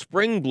about a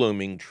spring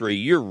blooming tree,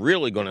 you're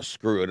really going to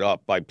screw it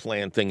up by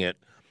planting it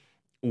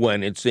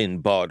when it's in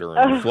bud or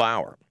in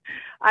flower.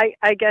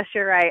 I guess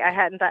you're right. I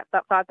hadn't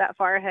thought that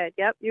far ahead.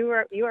 Yep, you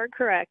are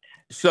correct.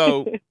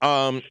 So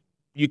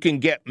you can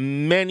get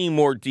many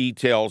more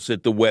details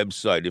at the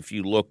website if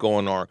you look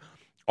on our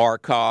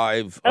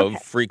archive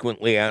of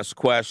frequently asked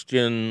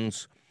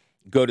questions,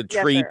 go to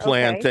tree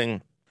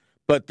planting.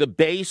 But the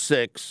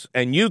basics,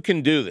 and you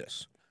can do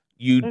this,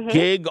 you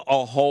dig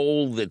a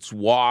hole that's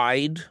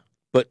wide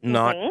but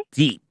not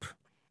deep.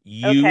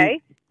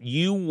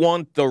 You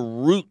want the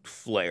root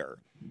flare,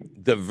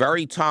 the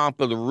very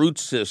top of the root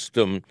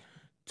system,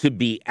 to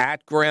be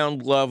at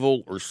ground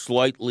level or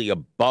slightly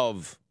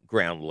above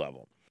ground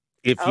level.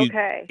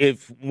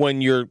 If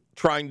when you're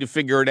trying to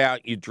figure it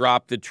out, you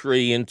drop the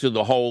tree into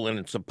the hole and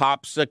it's a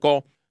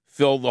popsicle,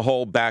 fill the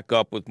hole back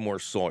up with more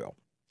soil.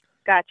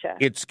 Gotcha.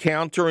 It's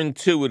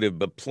counterintuitive,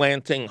 but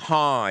planting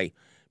high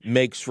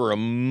makes for a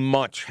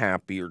much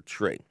happier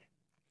tree.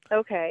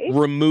 Okay.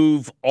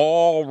 Remove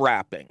all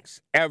wrappings,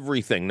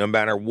 everything, no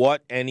matter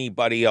what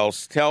anybody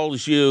else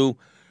tells you.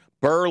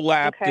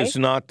 Burlap does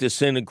not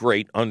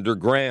disintegrate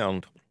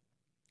underground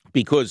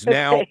because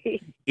now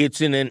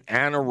it's in an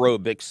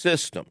anaerobic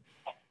system.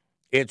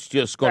 It's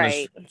just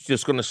going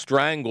to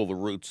strangle the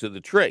roots of the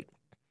tree.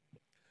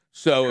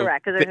 So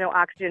correct, because there's no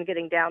oxygen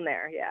getting down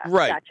there. Yeah,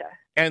 right. Gotcha.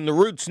 And the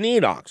roots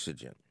need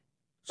oxygen.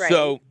 Right.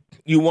 So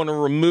you want to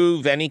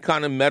remove any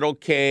kind of metal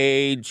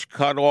cage,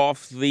 cut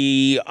off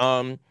the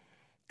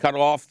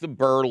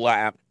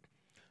burlap,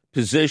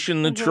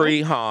 position the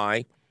tree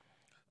high,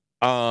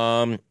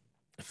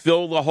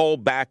 fill the hole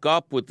back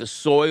up with the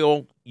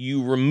soil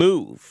you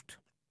removed.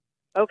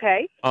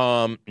 Okay.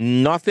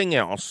 Nothing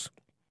else.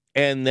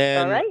 And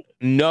then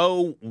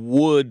no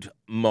wood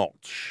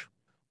mulch.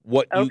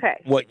 What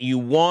you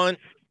want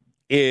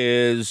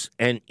is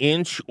an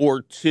inch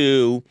or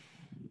two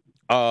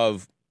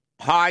of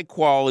high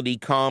quality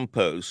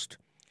compost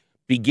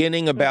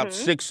beginning about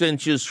 6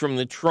 inches from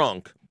the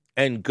trunk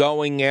and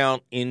going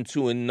out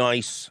into a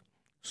nice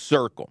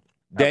circle.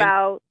 Then,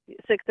 about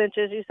 6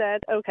 inches, you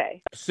said?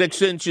 Okay.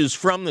 6 inches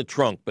from the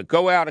trunk, but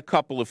go out a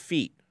couple of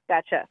feet.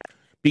 Gotcha.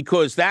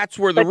 Because that's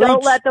where the but roots...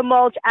 don't let the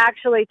mulch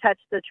actually touch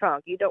the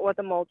trunk. You don't want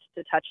the mulch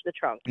to touch the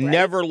trunk. Right?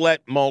 Never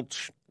let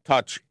mulch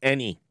touch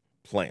any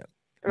plant.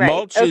 Right.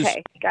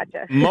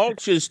 Gotcha.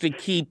 Mulch is to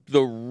keep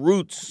the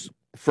roots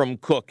from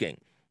cooking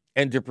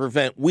and to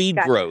prevent weed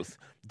growth.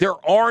 There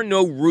are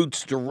no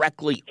roots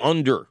directly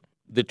under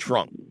the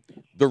trunk.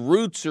 The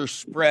roots are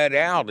spread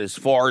out as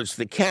far as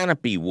the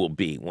canopy will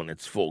be when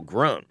it's full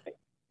grown.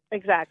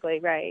 Exactly,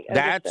 right.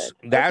 That's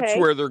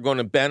where they're going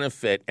to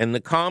benefit, and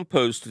the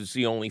compost is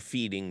the only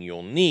feeding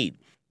you'll need.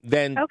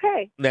 Then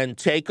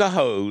take a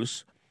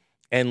hose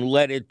and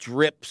let it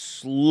drip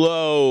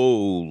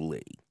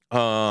slowly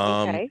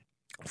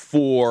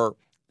for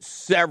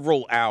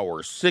several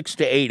hours, 6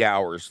 to 8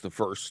 hours the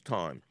first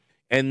time.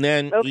 And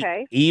then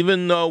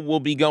even though we'll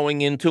be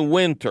going into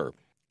winter,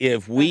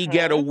 if we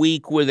get a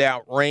week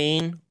without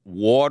rain,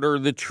 water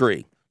the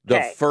tree.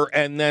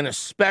 And then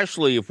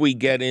especially if we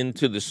get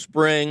into the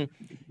spring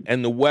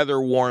and the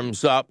weather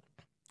warms up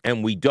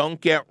and we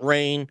don't get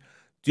rain,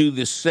 do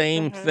the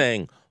same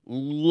thing.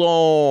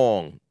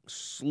 Long,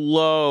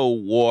 slow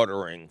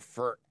watering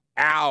for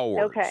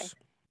hours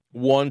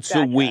once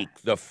a week.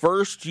 The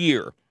first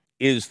year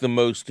is the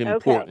most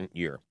important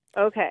year.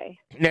 Okay.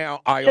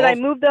 Now, Should I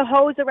move the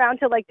hose around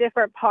to like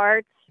different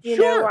parts, you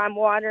know, where I'm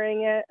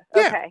watering it?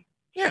 Yeah.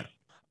 Yeah.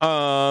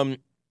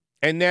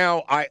 And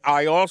now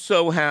I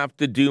also have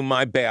to do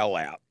my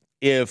bailout.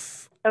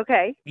 If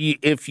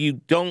you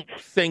don't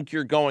think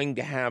you're going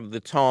to have the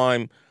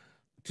time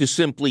to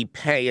simply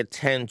pay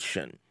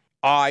attention,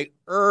 I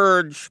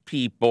urge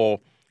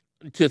people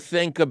to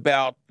think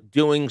about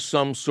doing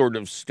some sort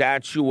of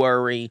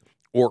statuary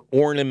or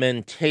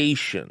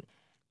ornamentation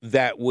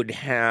that would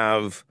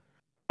have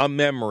a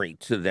memory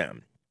to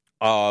them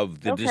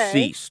of the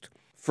deceased.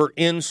 For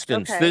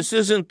instance, this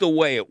isn't the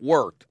way it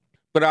worked,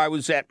 but I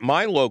was at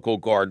my local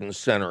garden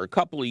center a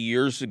couple of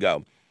years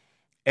ago,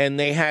 and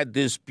they had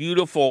this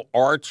beautiful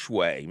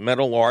archway,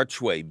 metal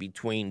archway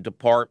between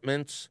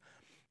departments.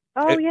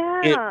 Oh,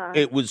 yeah.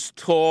 It was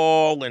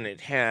tall, and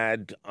it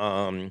had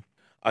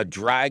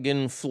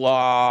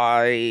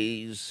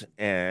dragonflies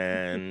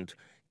and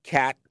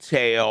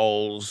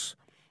cattails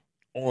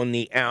on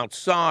the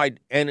outside,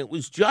 and it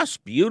was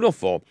just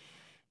beautiful.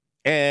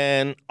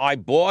 And I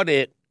bought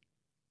it.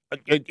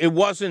 It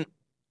wasn't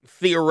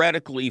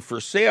theoretically for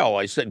sale.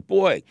 I said,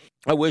 boy,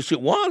 I wish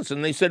it was.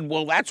 And they said,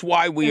 well, that's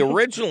why we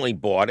originally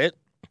bought it.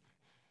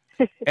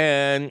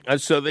 And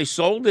so they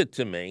sold it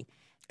to me.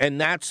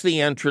 And that's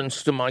the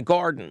entrance to my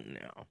garden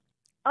now.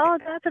 Oh,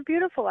 that's a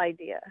beautiful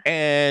idea.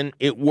 And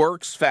it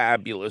works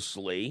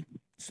fabulously.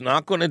 It's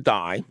not going to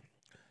die.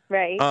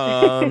 Right.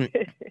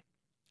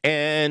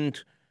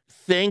 And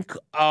think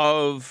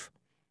of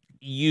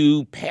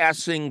you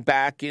passing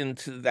back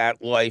into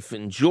that life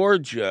in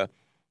Georgia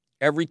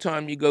every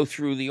time you go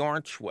through the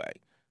archway.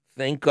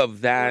 Think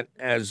of that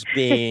as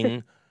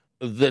being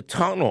the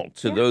tunnel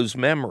to those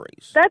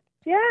memories.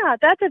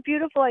 That's a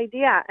beautiful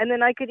idea. And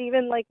then I could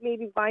even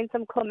maybe find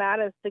some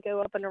clematis to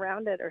go up and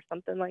around it or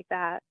something like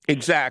that.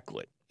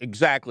 Exactly.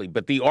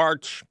 But the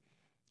arch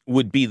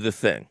would be the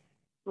thing.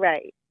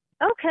 Right.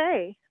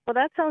 Okay. Well,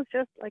 that sounds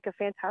just like a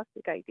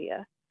fantastic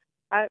idea.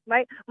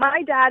 My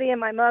daddy and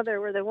my mother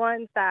were the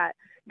ones that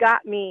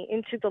got me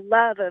into the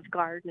love of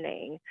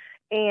gardening,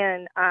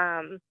 and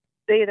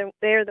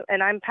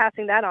and I'm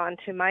passing that on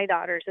to my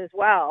daughters as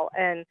well.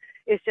 And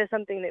it's just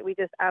something that we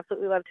just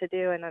absolutely love to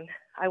do. And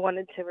I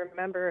wanted to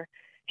remember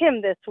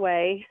him this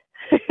way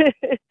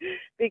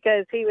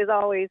because he was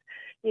always,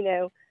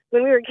 when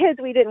we were kids,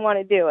 we didn't want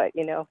to do it,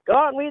 go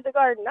out and weed the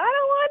garden. I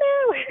don't want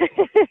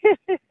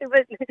to.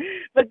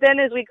 but then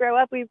as we grew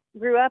up, we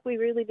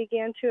really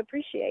began to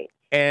appreciate,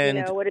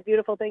 what a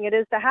beautiful thing it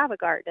is to have a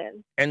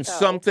garden. And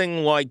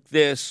something like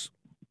this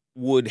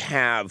would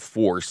have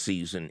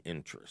four-season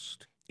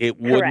interest. It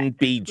wouldn't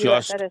be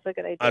just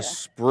a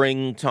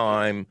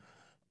springtime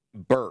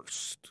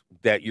burst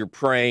that you're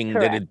praying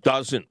that it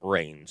doesn't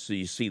rain so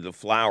you see the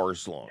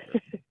flowers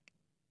longer.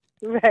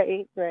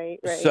 Right.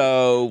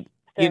 So,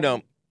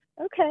 okay.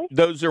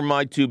 Those are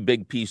my two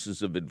big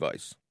pieces of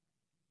advice.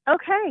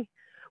 Okay.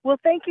 Well,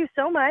 thank you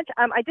so much.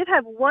 I did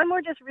have one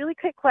more just really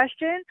quick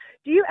question.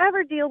 Do you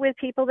ever deal with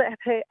people that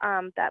put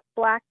that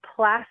black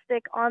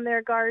plastic on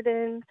their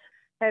gardens?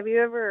 Have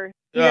you ever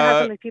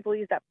have so many people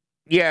use that?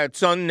 Yeah,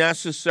 it's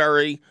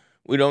unnecessary.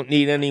 We don't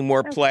need any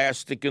more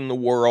plastic in the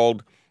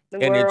world.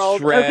 It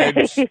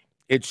shreds. Okay.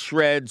 It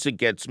shreds. It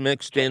gets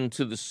mixed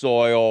into the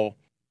soil.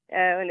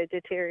 Oh, and it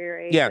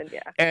deteriorates. Yeah,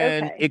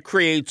 and it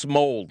creates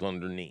mold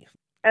underneath.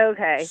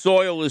 Okay.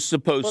 Soil is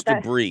supposed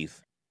to breathe.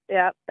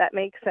 Yeah, that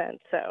makes sense.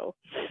 So,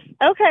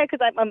 okay,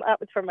 because I'm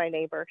up for my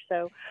neighbor.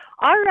 So,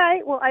 all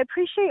right. Well, I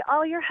appreciate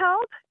all your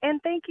help,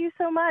 and thank you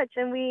so much.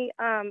 And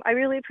I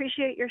really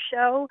appreciate your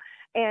show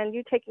and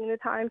you taking the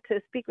time to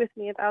speak with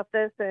me about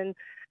this and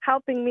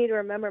helping me to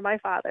remember my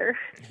father.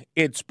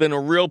 It's been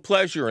a real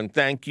pleasure, and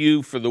thank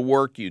you for the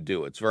work you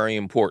do. It's very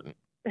important.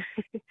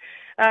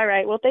 All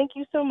right. Well, thank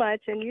you so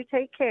much, and you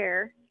take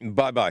care.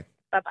 Bye-bye.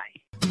 Bye-bye.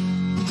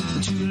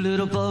 Two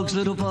little bugs,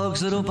 little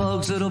bugs, little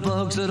bugs, little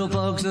bugs, little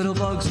bugs, little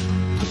bugs.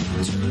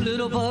 Two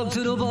little bugs,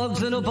 little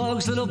bugs, little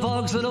bugs, little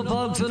bugs, little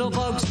bugs, little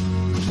bugs.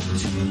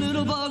 Two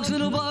little bugs,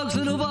 little bugs,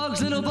 little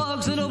bugs, little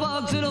bugs, little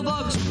bugs, little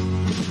bugs. Two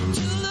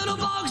little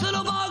bugs,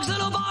 little bugs,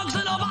 little bugs,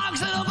 little bugs,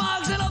 little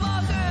bugs, little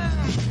bugs.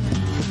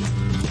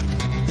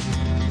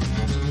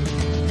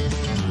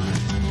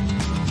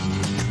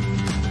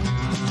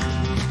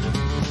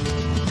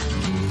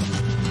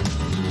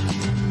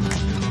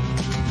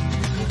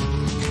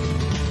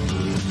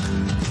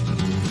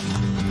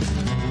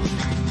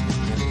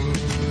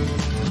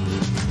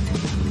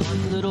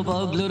 Little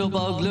bug, little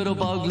bug, little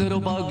bug, little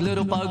bug,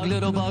 little bug,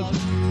 little bug.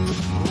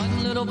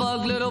 One little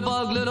bug, little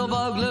bug, little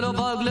bug, little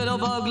bug, little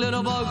bug,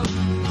 little bug.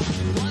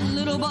 One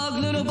little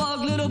bug, little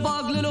bug, little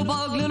bug, little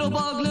bug, little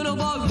bug, little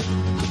bug.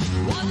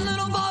 One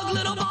little bug,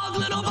 little bug,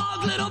 little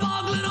bug, little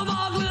bug, little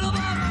bug, little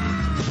bug.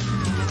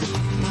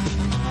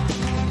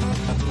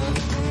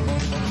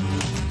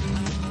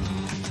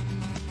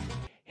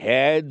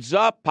 Heads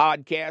up,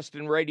 podcast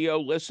and radio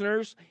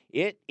listeners.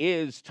 It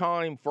is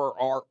time for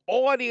our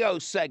audio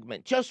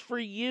segment just for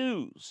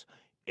yous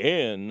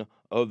in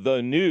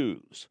the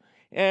news.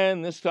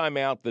 And this time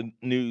out, the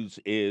news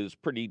is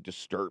pretty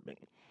disturbing.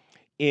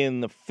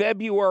 In the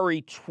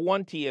February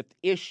 20th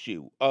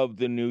issue of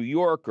The New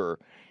Yorker,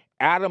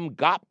 Adam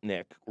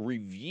Gopnik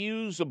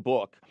reviews a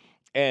book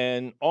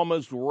and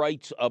almost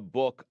writes a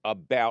book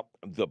about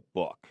the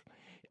book.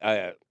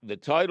 The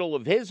title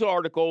of his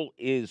article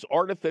is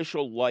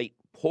Artificial Light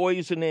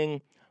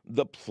Poisoning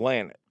the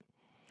Planet.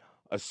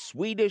 A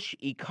Swedish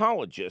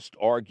ecologist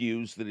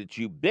argues that its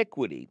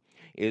ubiquity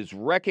is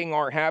wrecking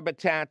our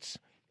habitats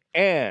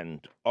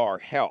and our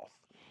health.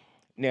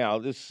 Now,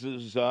 this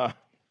is, I'm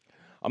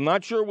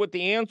not sure what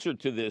the answer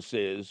to this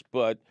is,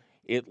 but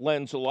it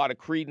lends a lot of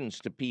credence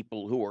to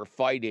people who are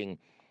fighting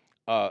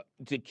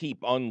to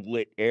keep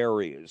unlit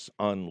areas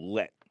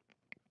unlit.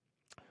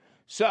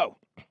 So,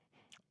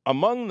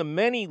 among the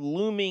many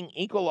looming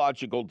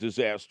ecological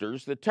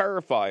disasters that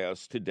terrify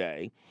us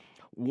today,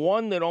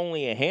 one that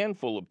only a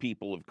handful of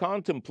people have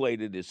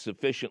contemplated as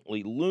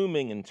sufficiently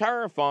looming and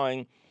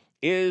terrifying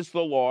is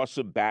the loss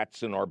of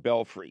bats in our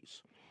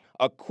belfries.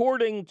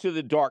 According to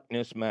the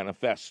Darkness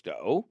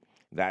Manifesto,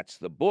 that's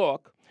the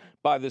book,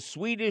 by the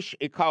Swedish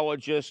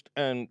ecologist,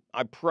 and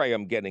I pray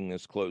I'm getting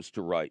this close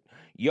to right,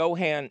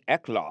 Johan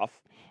Eklof,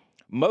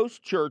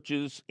 most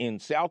churches in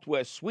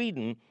southwest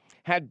Sweden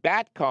had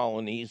bat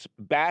colonies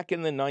back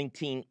in the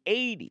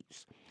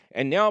 1980s,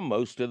 and now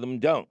most of them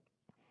don't.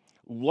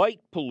 Light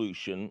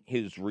pollution,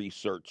 his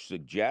research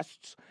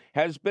suggests,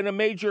 has been a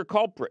major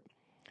culprit.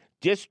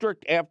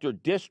 District after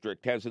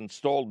district has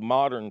installed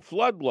modern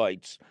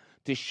floodlights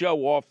to show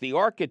off the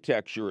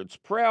architecture it's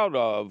proud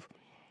of,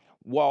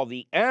 while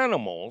the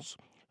animals,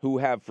 who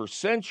have for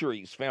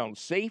centuries found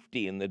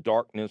safety in the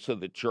darkness of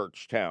the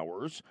church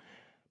towers,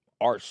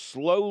 are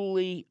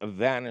slowly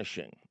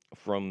vanishing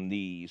from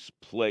these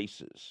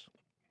places.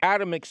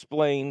 Adam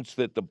explains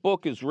that the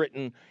book is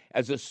written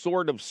as a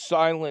sort of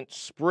silent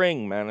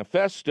spring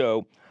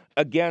manifesto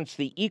against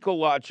the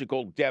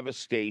ecological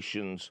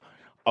devastations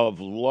of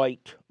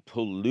light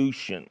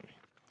pollution.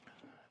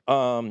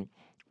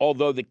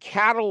 Although the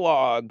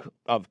catalog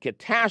of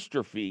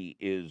catastrophe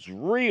is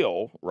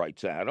real,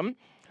 writes Adam,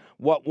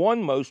 what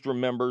one most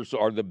remembers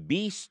are the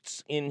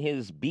beasts in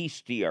his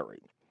bestiary.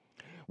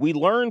 We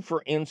learn,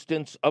 for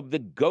instance, of the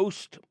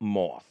ghost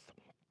moth,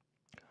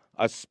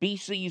 a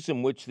species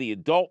in which the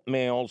adult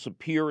males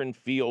appear in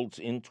fields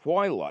in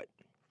twilight.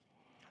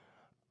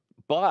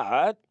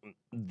 But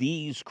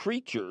these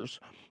creatures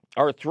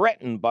are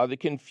threatened by the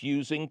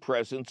confusing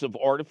presence of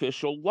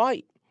artificial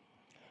light.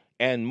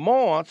 And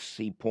moths,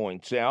 he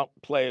points out,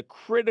 play a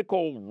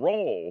critical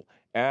role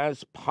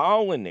as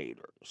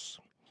pollinators.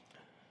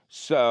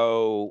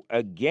 So,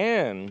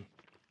 again,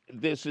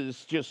 this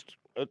is just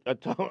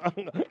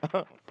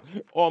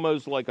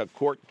almost like a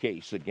court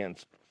case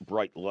against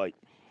bright light.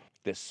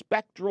 The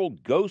spectral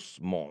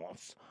ghost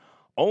moths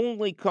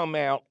only come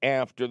out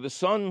after the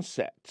sun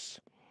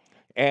sets.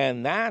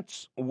 And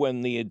that's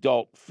when the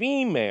adult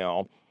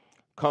female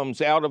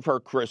comes out of her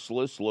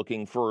chrysalis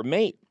looking for a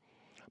mate.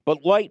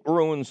 But light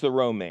ruins the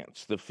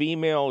romance. The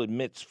female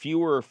emits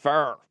fewer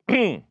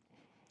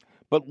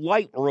But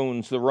light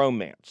ruins the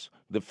romance.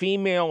 The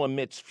female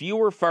emits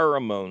fewer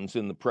pheromones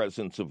in the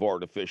presence of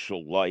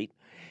artificial light,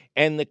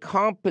 and the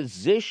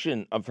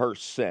composition of her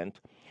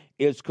scent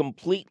is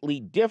completely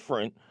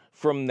different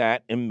from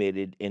that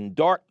emitted in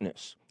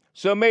darkness.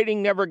 So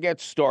mating never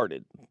gets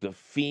started. The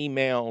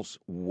females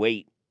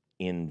wait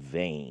in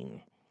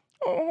vain.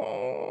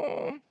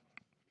 Oh.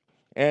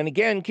 And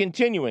again,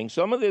 continuing,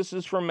 some of this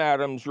is from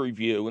Adam's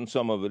review and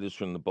some of it is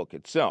from the book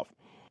itself.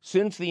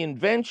 Since the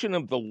invention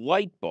of the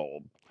light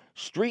bulb,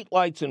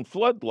 streetlights and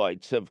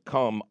floodlights have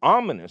come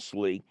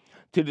ominously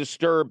to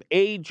disturb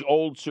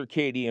age-old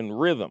circadian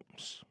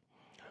rhythms.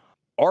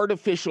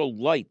 Artificial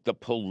light, the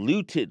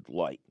polluted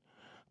light,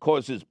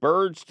 causes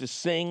birds to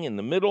sing in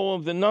the middle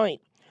of the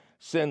night,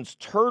 sends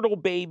turtle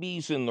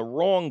babies in the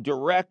wrong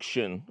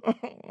direction,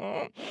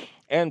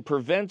 and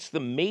prevents the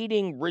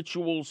mating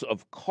rituals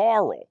of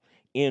coral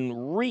in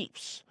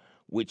reefs,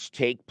 which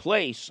take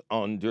place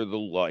under the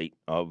light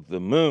of the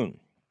moon.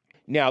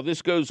 Now,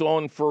 this goes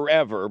on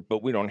forever,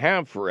 but we don't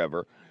have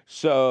forever,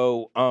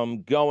 so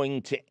I'm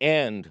going to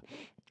end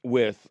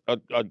with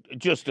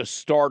just a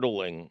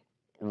startling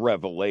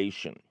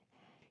revelation.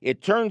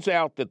 It turns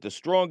out that the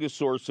strongest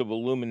source of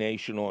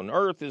illumination on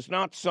Earth is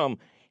not some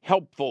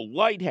helpful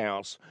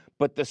lighthouse,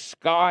 but the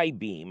sky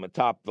beam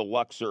atop the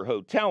Luxor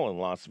Hotel in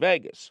Las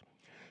Vegas,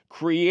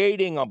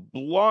 creating a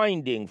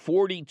blinding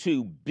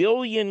 42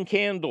 billion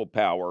candle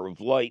power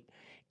of light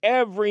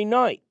every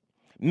night.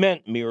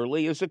 Meant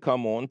merely as a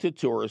come-on to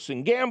tourists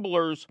and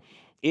gamblers,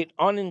 it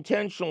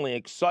unintentionally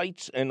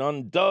excites and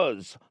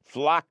undoes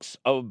flocks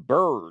of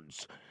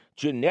birds,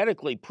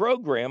 genetically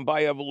programmed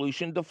by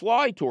evolution to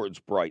fly towards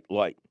bright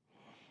light.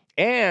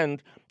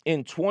 And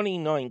in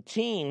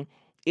 2019,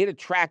 it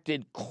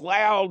attracted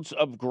clouds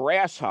of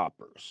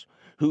grasshoppers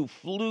who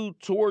flew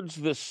towards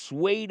the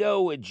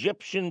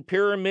Pseudo-Egyptian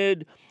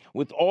pyramid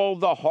with all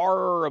the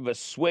horror of a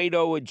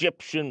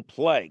Pseudo-Egyptian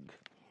plague.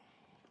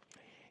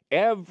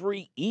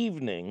 Every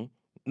evening,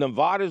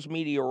 Nevada's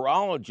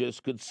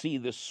meteorologists could see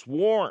the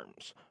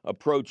swarms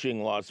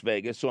approaching Las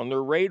Vegas on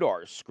their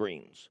radar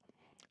screens.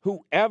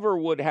 Whoever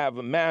would have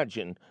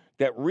imagined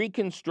that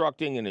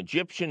reconstructing an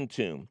Egyptian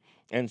tomb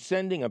and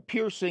sending a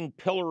piercing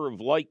pillar of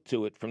light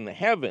to it from the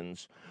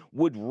heavens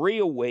would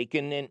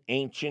reawaken an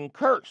ancient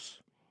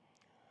curse.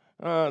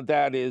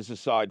 That is,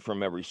 aside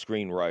from every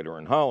screenwriter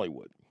in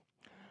Hollywood.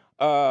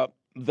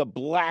 The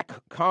black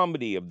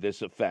comedy of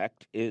this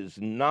effect is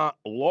not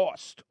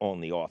lost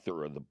on the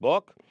author of the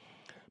book,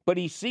 but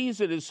he sees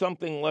it as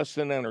something less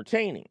than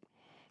entertaining.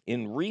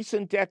 In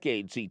recent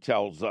decades, he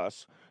tells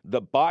us,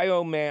 the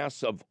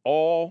biomass of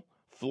all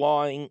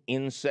flying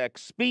insect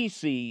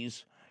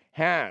species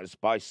has,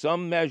 by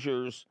some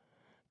measures,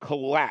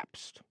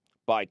 collapsed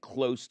by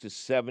close to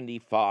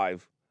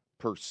 75%.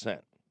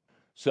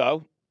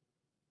 So,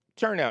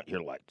 turn out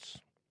your lights.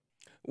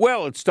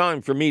 Well, it's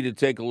time for me to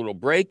take a little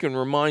break and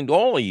remind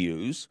all of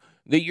yous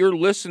that you're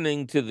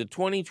listening to the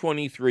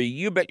 2023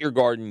 You Bet Your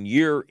Garden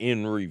Year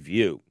in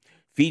Review,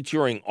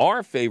 featuring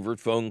our favorite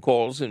phone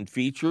calls and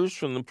features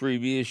from the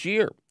previous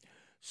year.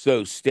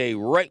 So stay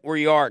right where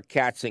you are,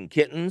 cats and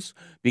kittens,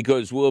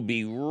 because we'll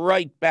be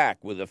right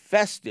back with a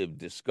festive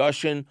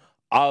discussion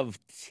of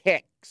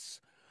ticks.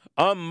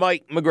 I'm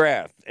Mike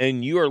McGrath,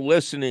 and you're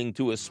listening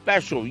to a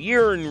special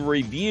Year in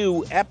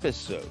Review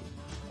episode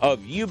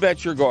of You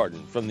Bet Your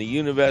Garden from the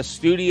Univest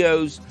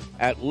Studios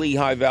at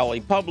Lehigh Valley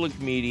Public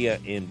Media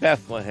in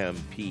Bethlehem,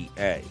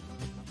 PA.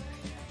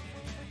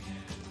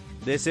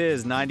 This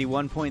is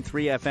 91.3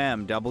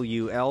 FM,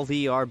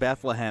 WLVR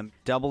Bethlehem,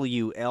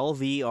 WLVR.org.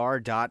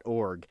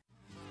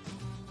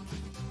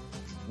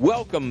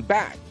 Welcome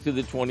back to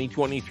the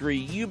 2023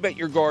 You Bet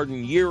Your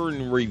Garden Year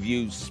in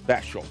Review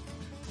special,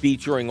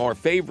 featuring our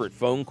favorite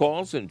phone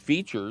calls and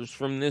features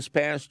from this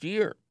past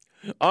year.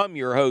 I'm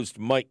your host,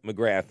 Mike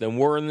McGrath, and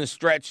we're in the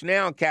stretch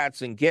now,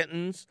 cats and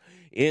kittens.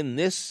 In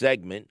this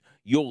segment,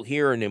 you'll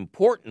hear an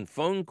important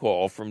phone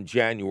call from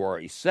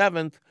January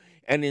 7th,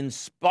 an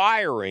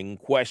inspiring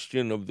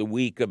question of the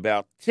week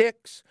about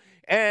ticks,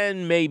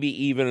 and maybe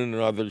even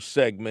another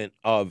segment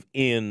of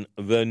In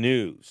the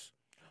News.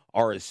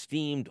 Our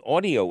esteemed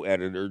audio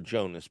editor,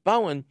 Jonas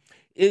Bowen,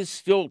 is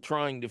still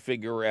trying to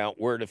figure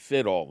out where to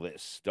fit all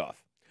this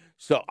stuff.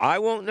 So I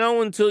won't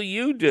know until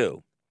you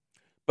do.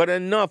 But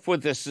enough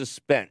with the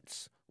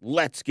suspense.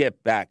 Let's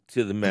get back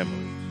to the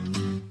memories.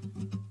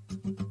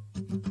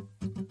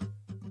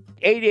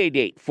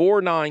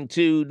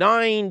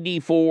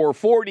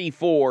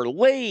 888-492-9444.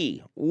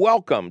 Lee,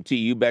 welcome to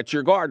You Bet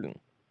Your Garden.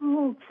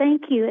 Oh,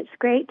 thank you. It's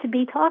great to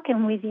be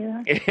talking with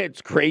you.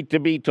 It's great to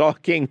be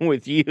talking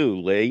with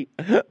you, Lee.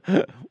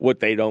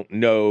 What they don't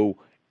know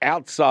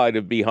outside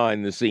of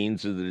behind the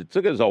scenes is that it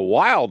took us a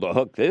while to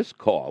hook this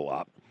call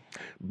up.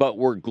 But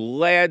we're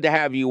glad to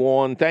have you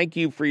on. Thank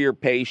you for your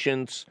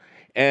patience.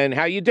 And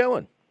how you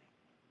doing?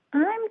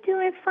 I'm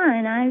doing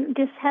fine. I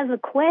just have a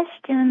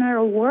question or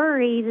a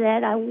worry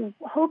that I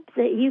hope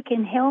that you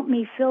can help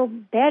me feel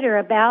better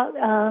about.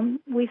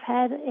 We've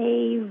had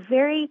a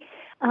very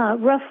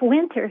rough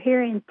winter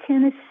here in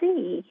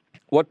Tennessee.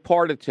 What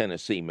part of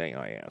Tennessee, may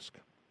I ask?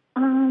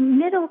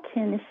 Middle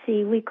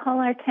Tennessee. We call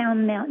our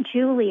town Mount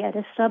Juliet,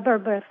 a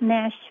suburb of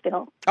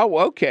Nashville. Oh,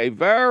 okay.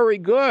 Very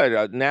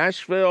good.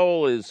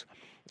 Nashville is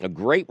a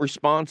great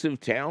responsive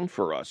town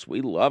for us.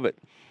 We love it.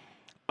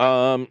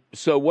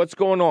 So what's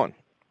going on?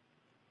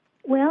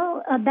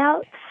 Well,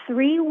 about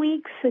 3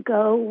 weeks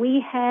ago, we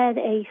had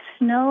a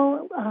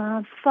snow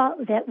fall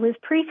that was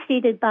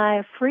preceded by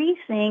a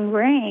freezing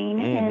rain,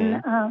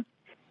 and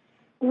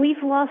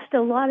we've lost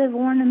a lot of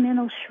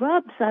ornamental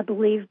shrubs, I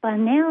believe. By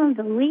now,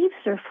 the leaves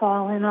are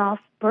falling off.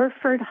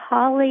 Burford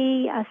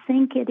holly, I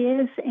think it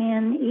is,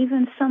 and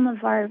even some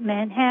of our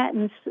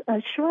Manhattan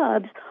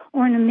shrubs,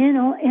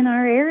 ornamental in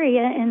our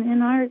area and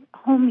in our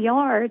home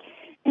yard.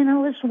 And I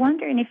was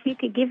wondering if you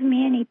could give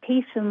me any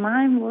peace of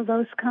mind, will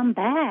those come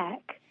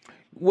back?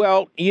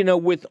 Well, you know,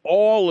 with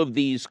all of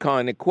these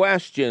kind of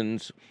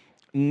questions,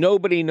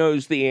 nobody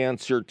knows the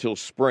answer till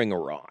spring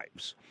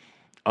arrives.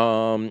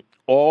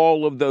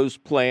 All of those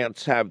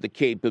plants have the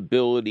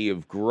capability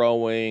of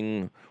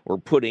growing or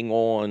putting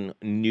on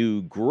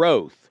new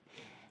growth.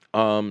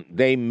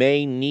 They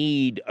may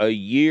need a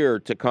year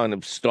to kind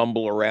of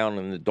stumble around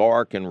in the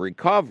dark and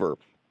recover,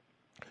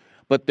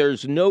 but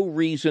there's no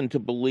reason to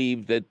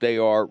believe that they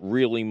are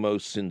really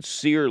most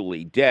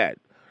sincerely dead.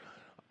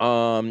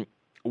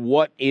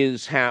 What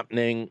is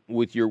happening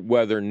with your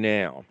weather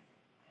now?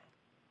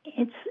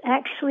 It's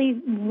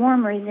actually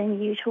warmer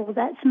than usual.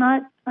 That's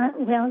not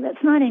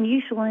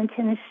unusual in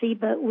Tennessee,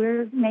 but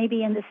we're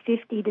maybe in the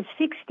 50 to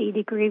 60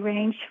 degree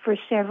range for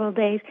several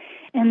days.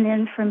 And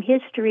then from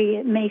history,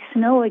 it may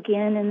snow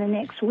again in the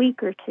next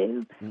week or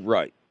two.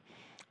 Right.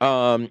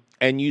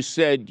 And you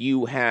said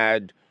you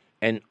had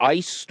an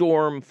ice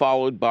storm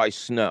followed by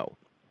snow.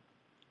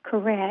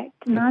 Correct.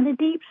 Not a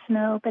deep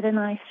snow, but an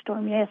ice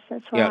storm. Yes,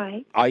 that's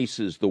right. Ice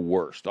is the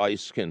worst.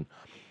 Ice can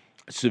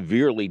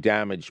severely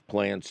damage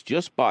plants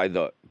just by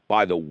the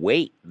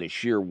weight, the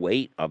sheer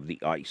weight of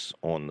the ice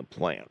on the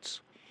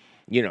plants.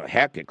 You know,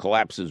 heck, it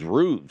collapses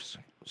roofs.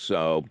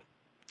 So,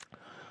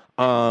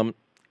 how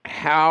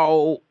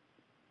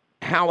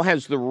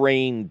has the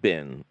rain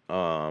been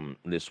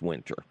this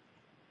winter?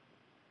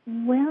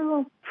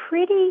 Well,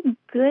 pretty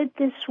good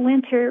this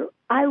winter.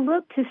 I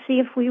looked to see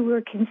if we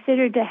were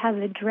considered to have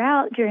a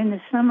drought during the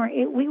summer.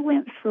 We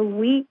went for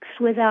weeks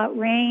without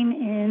rain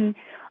in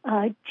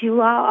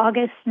July,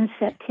 August, and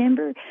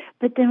September.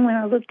 But then when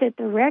I looked at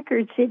the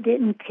records, it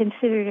didn't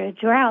consider it a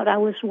drought. I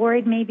was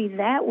worried maybe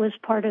that was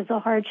part of the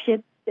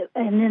hardship,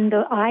 and then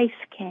the ice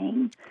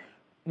came.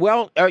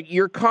 Well,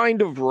 you're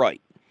kind of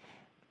right.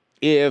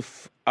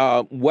 If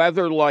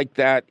weather like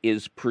that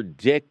is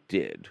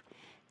predicted,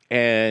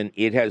 and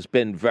it has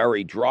been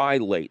very dry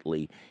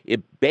lately,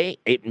 it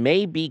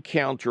may be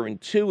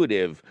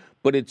counterintuitive,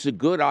 but it's a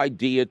good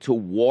idea to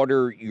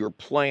water your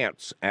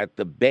plants at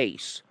the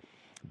base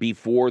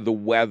before the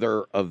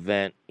weather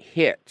event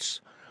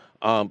hits.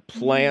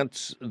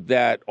 Plants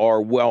that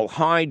are well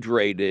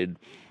hydrated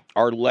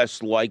are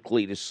less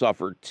likely to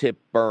suffer tip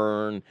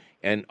burn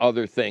and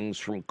other things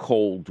from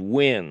cold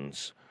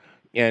winds.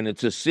 And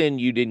it's a sin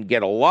you didn't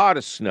get a lot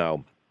of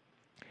snow,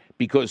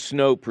 because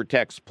snow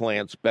protects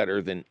plants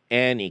better than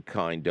any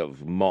kind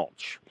of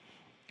mulch.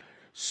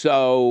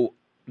 So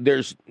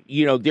there's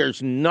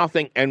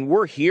nothing, and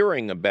we're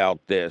hearing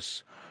about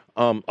this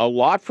a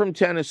lot from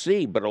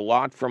Tennessee, but a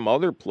lot from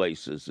other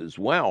places as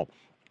well.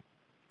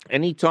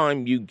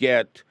 Anytime you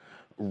get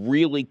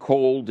really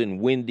cold and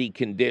windy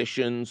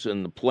conditions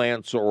and the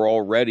plants are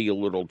already a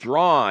little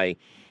dry,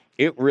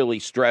 it really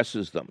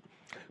stresses them.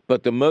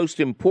 But the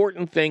most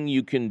important thing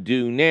you can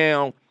do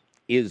now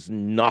is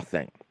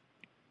nothing.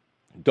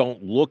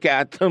 Don't look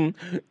at them.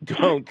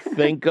 Don't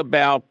think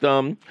about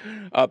them.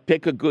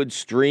 Pick a good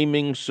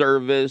streaming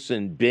service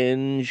and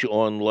binge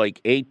on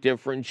like 8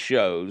 different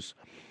shows.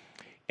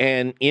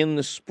 And in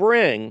the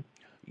spring,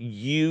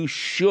 you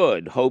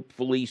should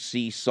hopefully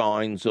see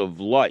signs of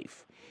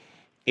life.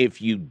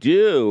 If you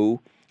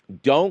do,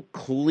 don't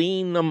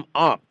clean them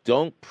up.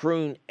 Don't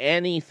prune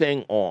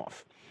anything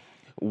off.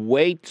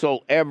 Wait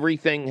till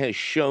everything has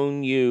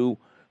shown you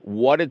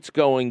what it's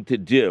going to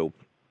do.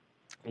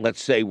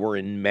 Let's say we're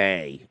in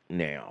May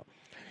now.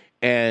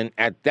 And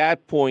at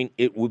that point,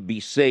 it would be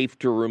safe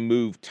to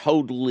remove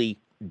totally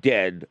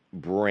dead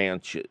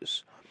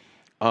branches.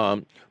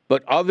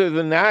 But other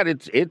than that,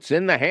 it's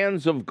in the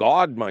hands of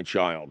God, my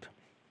child.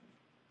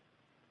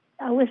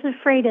 I was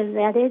afraid of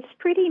that. It's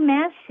pretty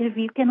massive.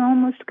 You can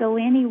almost go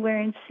anywhere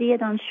and see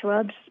it on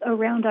shrubs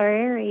around our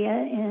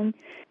area.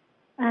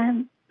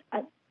 And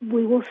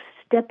we will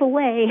step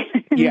away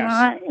and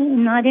Yes.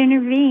 not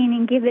intervene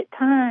and give it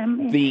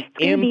time. The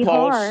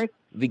impulse,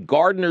 the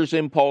gardener's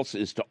impulse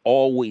is to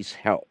always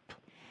help.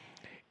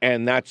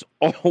 And that's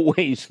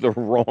always the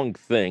wrong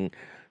thing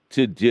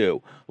to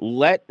do.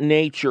 Let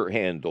nature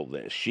handle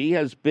this. She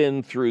has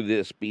been through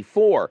this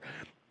before.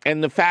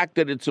 And the fact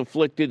that it's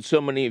afflicted so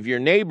many of your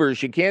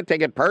neighbors, you can't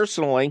take it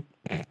personally.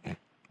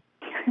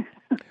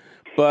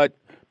 But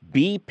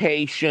be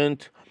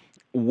patient.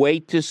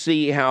 Wait to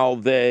see how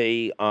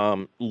they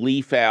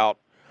leaf out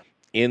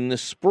in the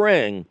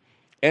spring.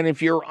 And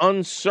if you're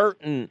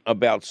uncertain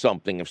about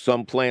something, if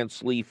some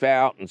plants leaf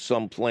out and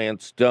some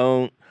plants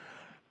don't,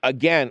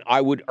 again,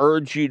 I would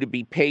urge you to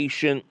be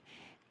patient.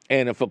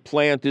 And if a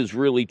plant is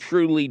really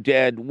truly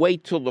dead,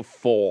 wait till the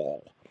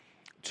fall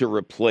to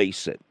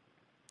replace it.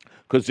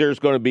 Because there's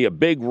going to be a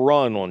big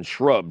run on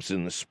shrubs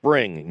in the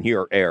spring in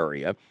your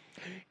area.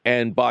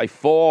 And by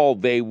fall,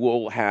 they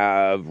will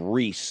have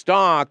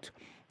restocked,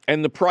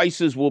 and the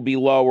prices will be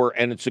lower,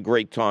 and it's a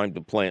great time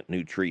to plant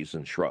new trees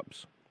and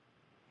shrubs.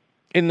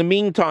 In the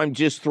meantime,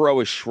 just throw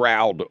a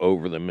shroud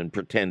over them and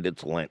pretend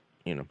it's Lent,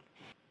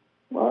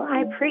 Well,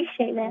 I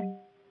appreciate that.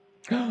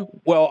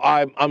 Well,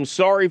 I'm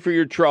sorry for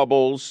your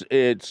troubles.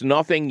 It's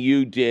nothing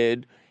you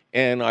did,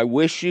 and I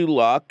wish you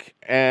luck,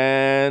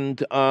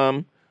 and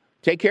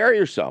take care of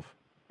yourself.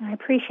 I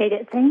appreciate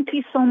it. Thank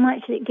you so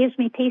much. It gives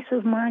me peace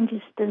of mind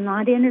just to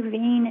not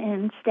intervene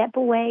and step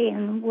away,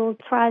 and we'll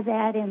try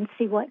that and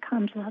see what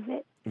comes of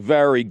it.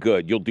 Very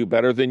good. You'll do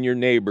better than your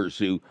neighbors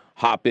who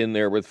hop in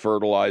there with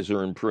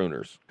fertilizer and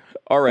pruners.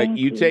 All right,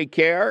 you take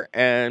care,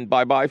 and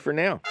bye-bye for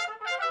now.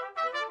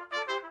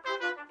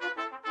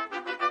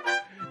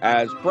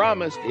 As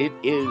promised, it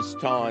is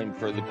time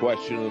for the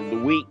question of the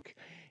week,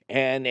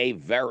 and a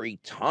very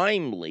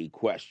timely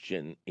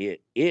question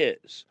it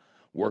is.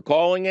 We're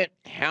calling it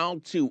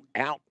How to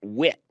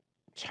Outwit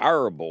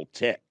Terrible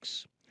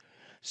Ticks.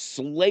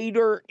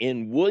 Slater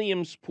in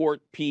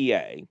Williamsport,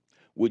 PA,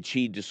 which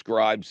he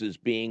describes as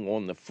being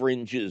on the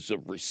fringes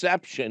of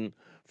reception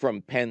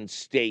from Penn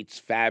State's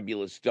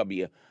fabulous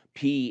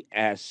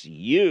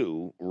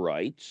WPSU,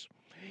 writes,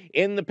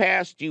 in the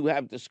past, you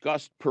have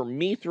discussed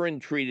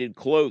permethrin-treated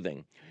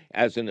clothing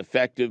as an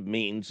effective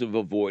means of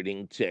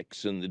avoiding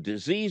ticks and the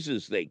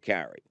diseases they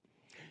carry.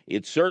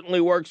 It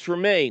certainly works for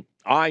me.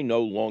 I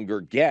no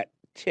longer get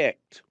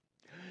ticked.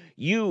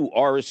 You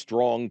are a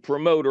strong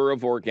promoter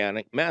of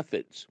organic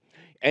methods,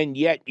 and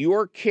yet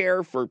your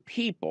care for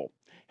people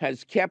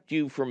has kept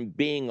you from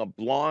being a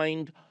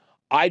blind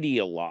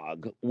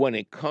ideologue when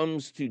it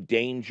comes to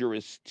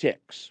dangerous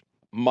ticks.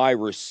 My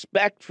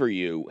respect for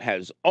you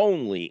has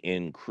only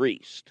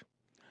increased.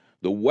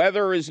 The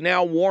weather is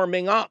now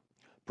warming up.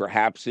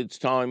 Perhaps it's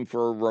time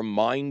for a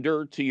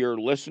reminder to your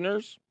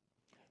listeners.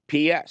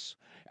 P.S.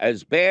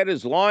 As bad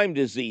as Lyme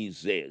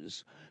disease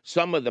is,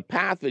 some of the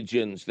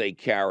pathogens they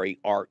carry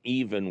are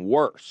even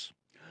worse.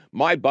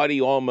 My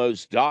buddy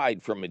almost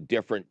died from a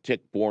different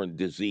tick-borne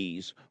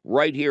disease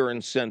right here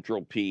in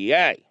central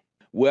PA.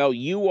 Well,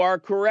 you are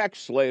correct,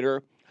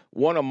 Slater.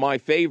 One of my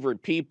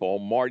favorite people,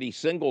 Marty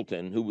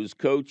Singleton, who was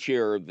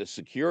co-chair of the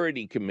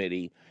security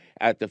committee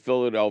at the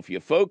Philadelphia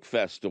Folk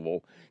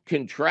Festival,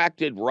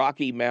 contracted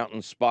Rocky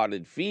Mountain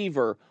spotted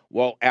fever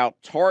while out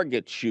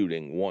target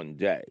shooting one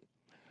day.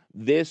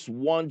 This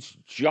once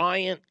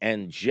giant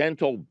and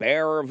gentle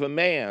bear of a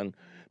man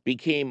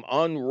became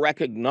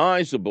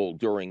unrecognizable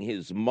during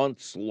his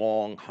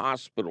months-long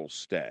hospital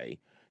stay,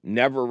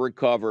 never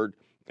recovered,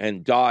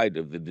 and died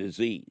of the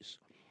disease.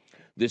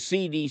 The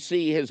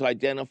CDC has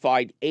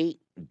identified 8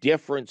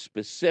 different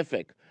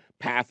specific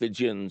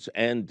pathogens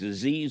and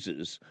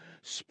diseases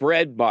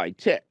spread by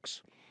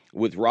ticks,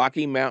 with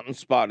Rocky Mountain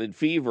spotted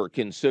fever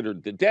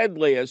considered the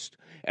deadliest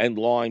and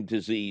Lyme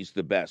disease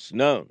the best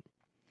known.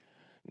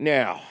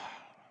 Now,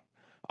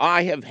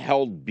 I have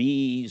held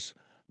bees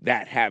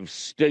that have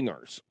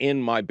stingers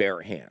in my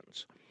bare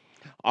hands.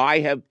 I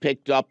have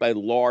picked up a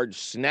large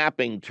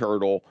snapping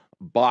turtle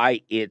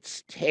by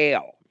its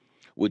tail,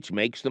 which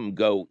makes them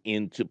go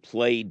into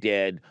play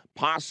dead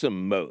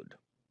possum mode,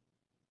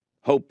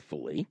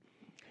 hopefully.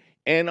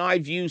 And I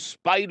view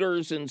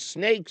spiders and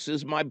snakes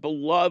as my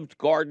beloved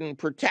garden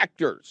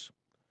protectors.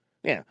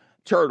 Yeah,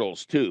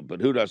 turtles too, but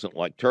who doesn't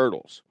like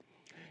turtles?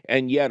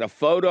 And yet a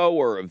photo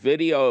or a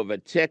video of a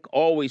tick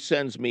always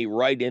sends me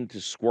right into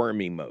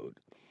squirmy mode.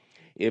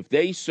 If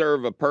they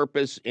serve a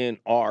purpose in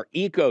our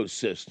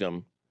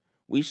ecosystem,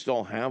 we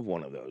still have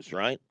one of those,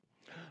 right?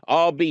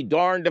 I'll be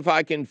darned if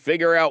I can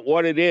figure out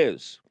what it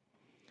is.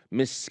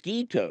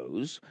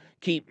 Mosquitoes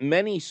keep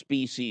many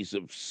species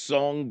of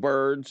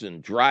songbirds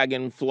and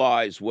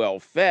dragonflies well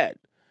fed.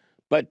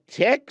 But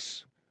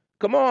ticks?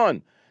 Come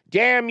on,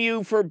 damn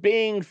you for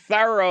being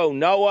thorough,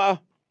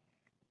 Noah.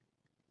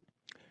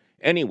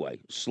 Anyway,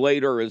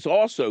 Slater is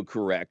also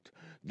correct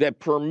that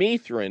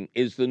permethrin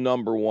is the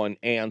 #1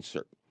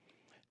 answer.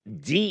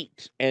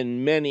 DEET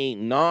and many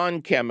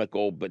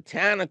non-chemical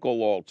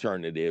botanical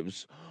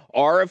alternatives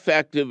are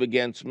effective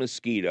against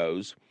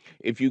mosquitoes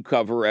if you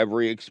cover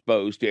every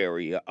exposed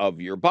area of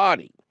your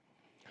body.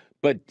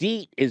 But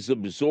DEET is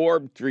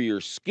absorbed through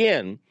your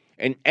skin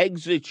and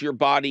exits your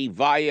body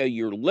via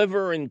your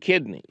liver and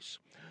kidneys,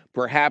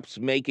 perhaps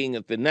making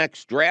it the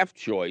next draft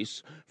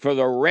choice for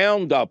the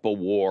Roundup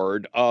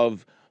Award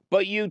of,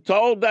 but you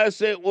told us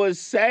it was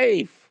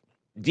safe.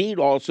 DEET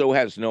also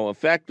has no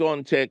effect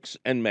on ticks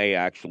and may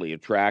actually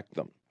attract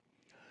them.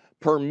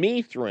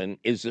 Permethrin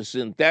is a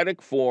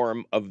synthetic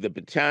form of the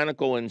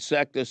botanical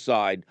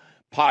insecticide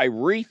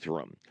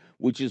pyrethrum,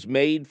 which is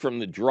made from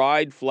the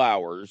dried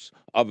flowers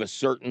of a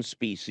certain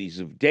species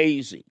of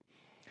daisy.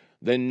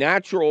 The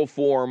natural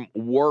form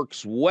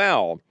works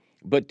well,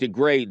 but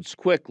degrades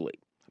quickly.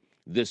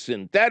 The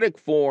synthetic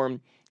form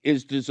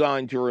is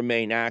designed to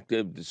remain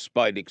active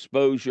despite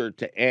exposure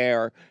to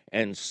air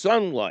and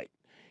sunlight,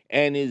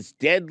 and is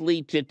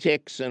deadly to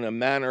ticks in a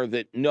manner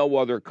that no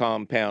other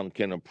compound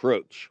can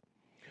approach.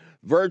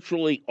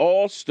 Virtually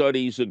all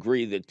studies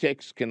agree that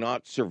ticks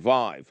cannot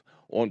survive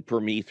on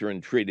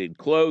permethrin-treated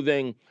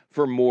clothing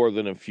for more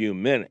than a few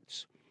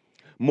minutes.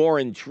 More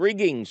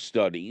intriguing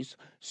studies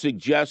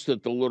suggest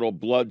that the little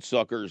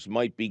bloodsuckers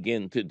might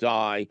begin to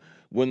die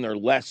when they're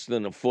less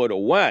than a foot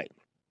away.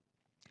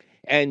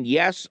 And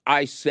yes,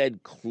 I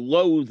said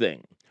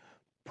clothing.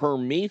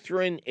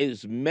 Permethrin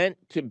is meant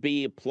to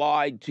be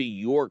applied to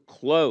your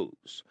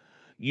clothes.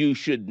 You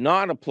should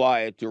not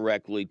apply it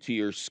directly to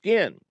your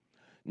skin,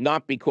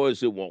 not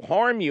because it will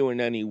harm you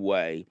in any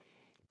way,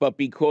 but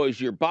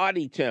because your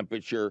body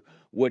temperature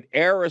would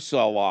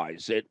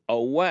aerosolize it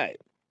away.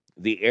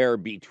 The air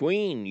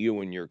between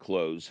you and your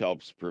clothes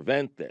helps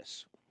prevent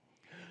this.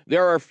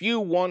 There are a few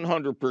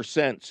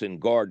 100% in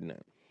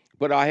gardening,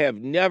 but I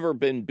have never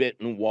been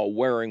bitten while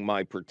wearing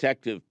my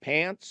protective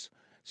pants,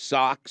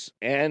 socks,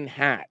 and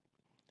hat.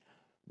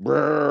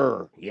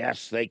 Brrr,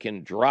 yes, they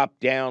can drop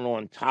down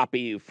on top of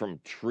you from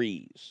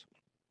trees.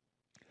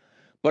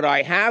 But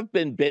I have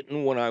been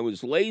bitten when I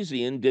was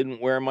lazy and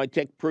didn't wear my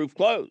tick-proof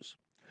clothes.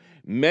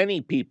 Many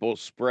people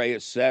spray a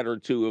set or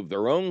two of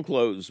their own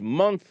clothes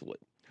monthly.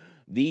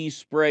 These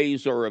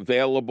sprays are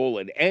available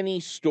at any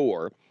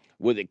store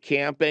with a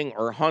camping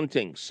or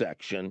hunting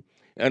section,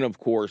 and of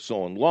course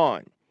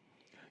online.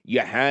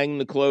 You hang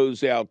the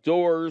clothes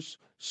outdoors,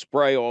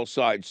 spray all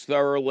sides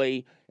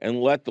thoroughly,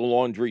 and let the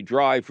laundry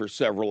dry for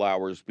several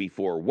hours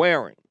before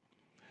wearing.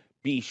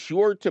 Be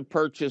sure to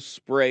purchase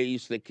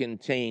sprays that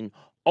contain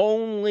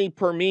only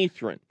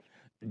permethrin.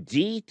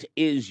 DEET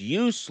is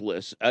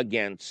useless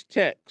against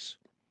ticks.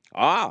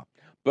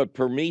 But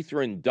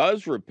permethrin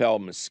does repel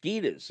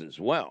mosquitoes as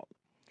well.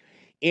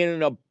 In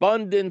an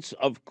abundance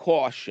of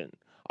caution,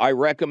 I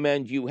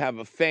recommend you have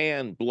a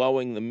fan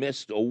blowing the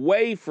mist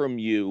away from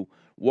you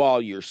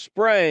while you're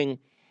spraying,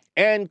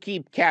 and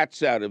keep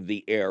cats out of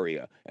the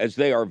area, as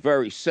they are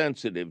very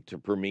sensitive to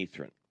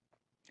permethrin.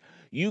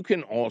 You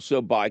can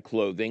also buy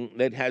clothing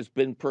that has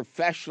been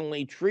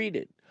professionally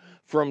treated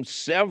from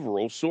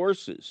several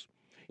sources,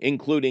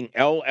 including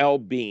LL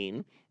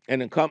Bean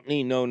and a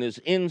company known as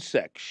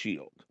Insect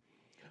Shield.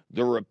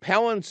 The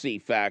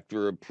repellency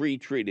factor of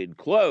pre-treated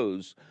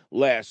clothes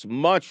lasts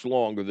much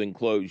longer than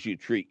clothes you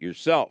treat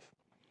yourself.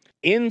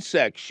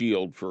 Insect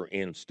Shield, for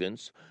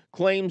instance,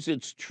 claims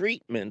its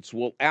treatments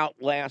will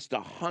outlast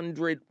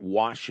 100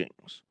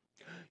 washings.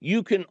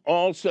 You can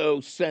also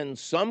send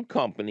some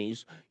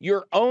companies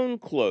your own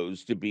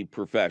clothes to be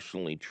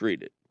professionally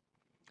treated.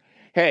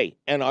 Hey,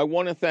 and I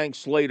want to thank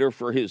Slater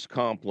for his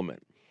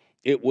compliment.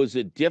 It was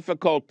a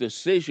difficult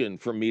decision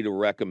for me to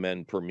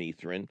recommend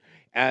permethrin,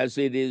 as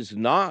it is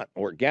not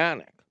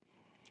organic.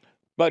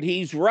 But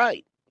he's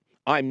right.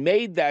 I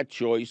made that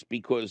choice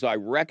because I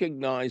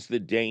recognize the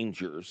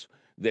dangers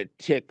that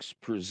ticks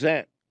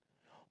present.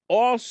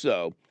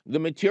 Also, the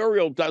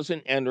material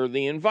doesn't enter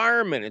the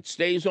environment. It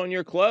stays on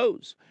your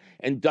clothes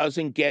and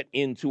doesn't get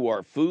into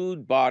our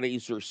food,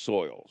 bodies, or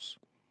soils.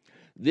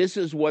 This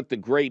is what the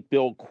great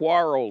Bill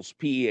Quarles,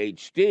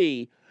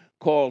 Ph.D.,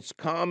 calls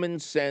common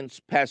sense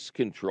pest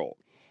control,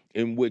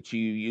 in which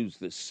you use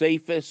the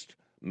safest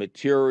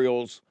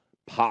materials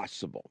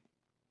possible.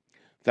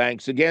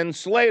 Thanks again,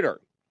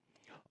 Slater.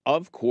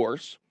 Of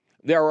course,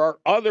 there are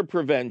other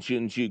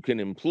preventions you can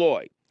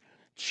employ.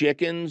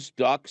 Chickens,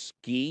 ducks,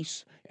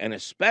 geese, and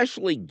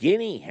especially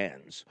guinea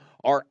hens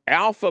are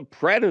alpha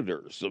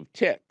predators of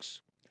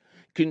ticks.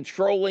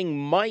 Controlling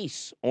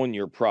mice on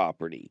your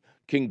property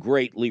can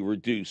greatly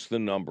reduce the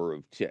number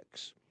of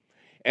ticks.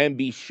 And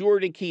be sure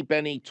to keep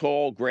any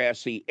tall,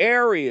 grassy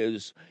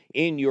areas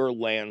in your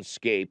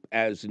landscape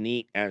as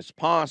neat as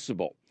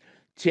possible.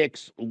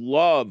 Ticks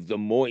love the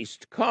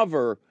moist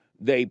cover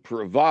they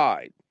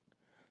provide.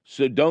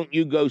 So don't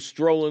you go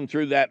strolling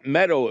through that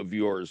meadow of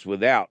yours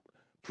without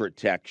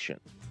protection.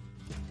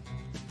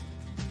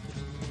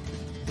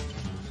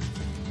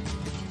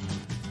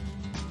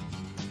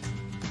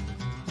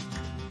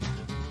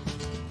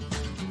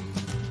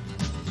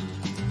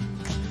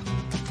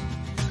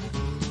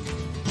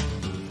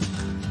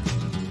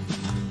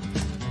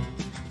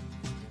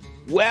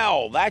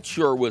 Well, that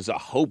sure was a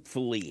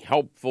hopefully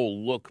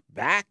helpful look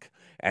back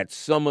at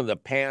some of the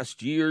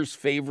past year's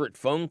favorite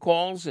phone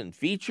calls and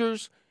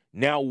features,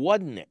 now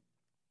wasn't it?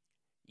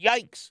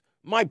 Yikes,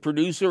 my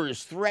producer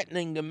is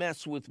threatening to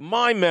mess with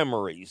my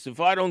memories if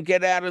I don't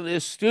get out of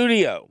this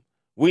studio.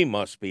 We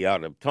must be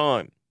out of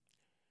time.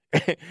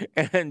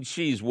 And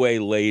she's way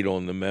late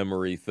on the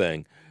memory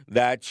thing.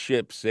 That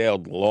ship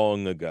sailed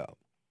long ago.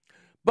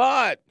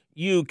 But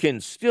you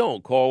can still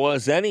call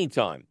us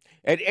anytime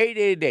at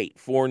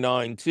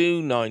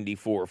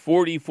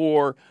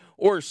 888-492-9444,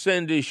 or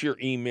send us your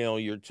email.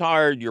 You're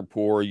tired, you're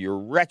poor, you're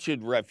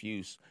wretched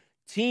refuse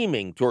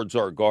teeming towards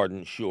our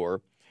garden shore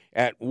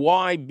at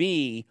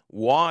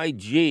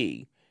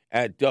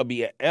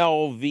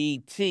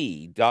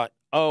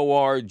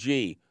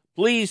YBYG@WLVT.org.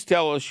 Please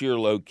tell us your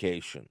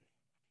location.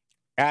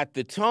 At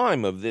the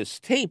time of this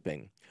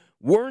taping,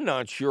 we're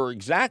not sure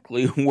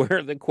exactly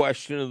where the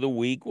question of the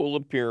week will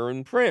appear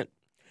in print.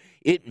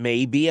 It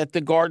may be at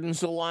the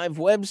Gardens Alive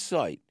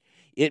website.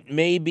 It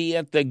may be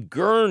at the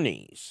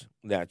Gurneys,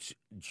 that's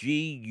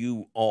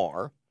Gurneys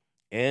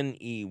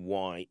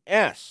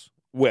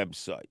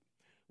website,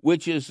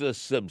 which is a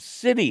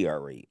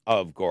subsidiary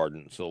of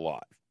Gardens Alive.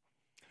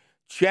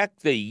 Check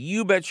the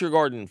You Bet Your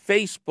Garden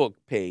Facebook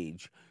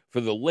page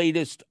for the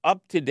latest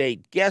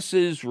up-to-date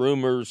guesses,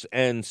 rumors,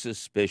 and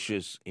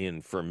suspicious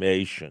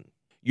information.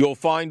 You'll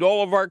find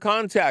all of our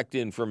contact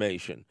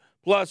information,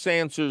 plus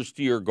answers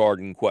to your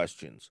garden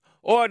questions,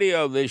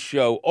 audio this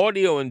show,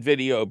 audio and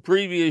video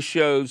previous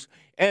shows,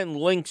 and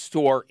links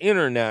to our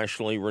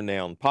internationally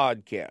renowned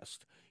podcast.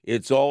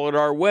 It's all at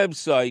our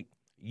website,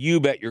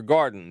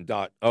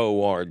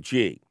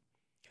 youbetyourgarden.org.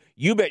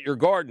 You Bet Your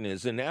Garden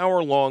is an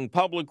hour-long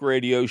public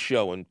radio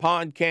show and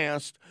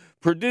podcast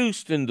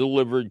produced and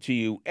delivered to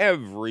you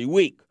every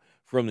week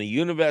from the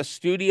Univest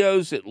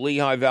studios at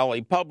Lehigh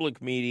Valley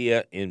Public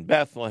Media in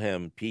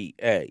Bethlehem,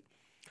 PA.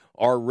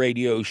 Our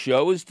radio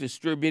show is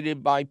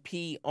distributed by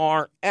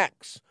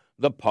PRX,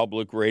 the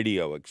Public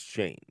Radio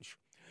Exchange.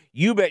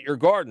 You Bet Your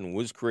Garden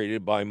was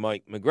created by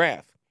Mike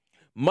McGrath.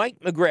 Mike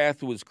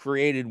McGrath was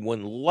created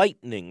when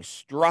lightning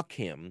struck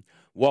him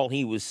while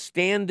he was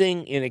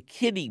standing in a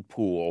kiddie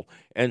pool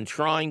and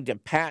trying to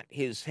pat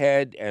his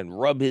head and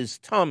rub his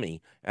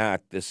tummy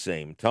at the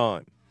same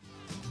time.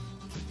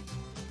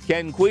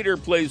 Ken Queter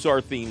plays our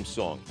theme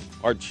song.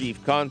 Our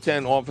chief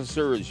content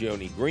officer is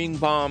Yoni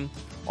Greenbaum.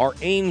 Our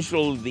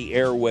angel of the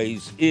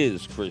airways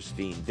is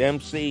Christine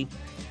Dempsey.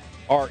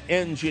 Our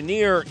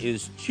engineer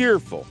is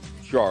cheerful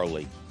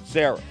Charlie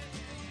Sarah.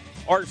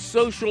 Our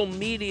social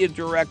media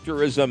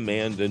director is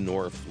Amanda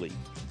Norfleet.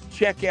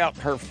 Check out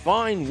her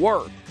fine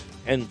work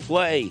and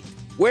play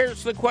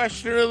Where's the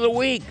Question of the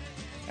Week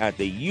at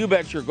the You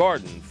Bet Your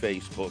Garden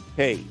Facebook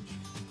page.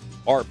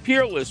 Our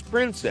peerless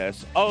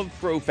princess of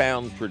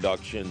profound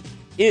production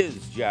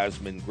is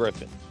Jasmine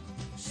Griffin.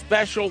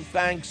 Special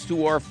thanks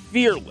to our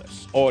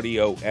fearless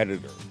audio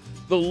editor,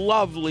 the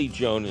lovely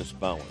Jonas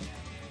Bowen,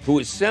 who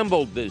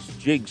assembled this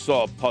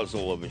jigsaw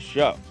puzzle of a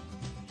show.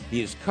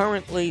 He is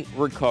currently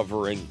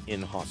recovering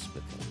in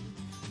hospital.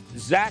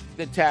 Zach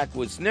the Tack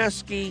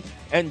Wisniewski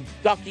and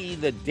Ducky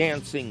the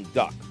Dancing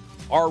Duck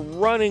are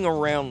running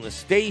around the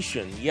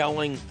station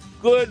yelling,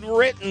 "Good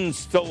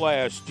riddance to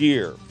last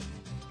year,"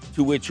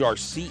 to which our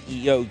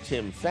CEO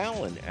Tim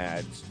Fallon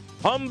adds,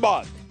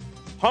 "Humbug!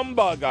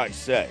 Humbug, I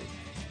say."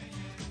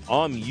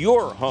 I'm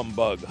your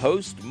humbug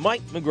host,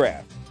 Mike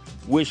McGrath,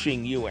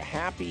 wishing you a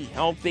happy,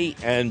 healthy,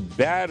 and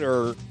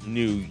better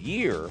new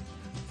year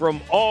from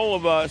all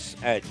of us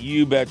at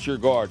You Bet Your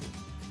Garden.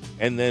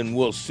 And then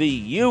we'll see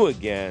you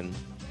again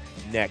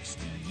next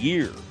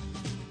year.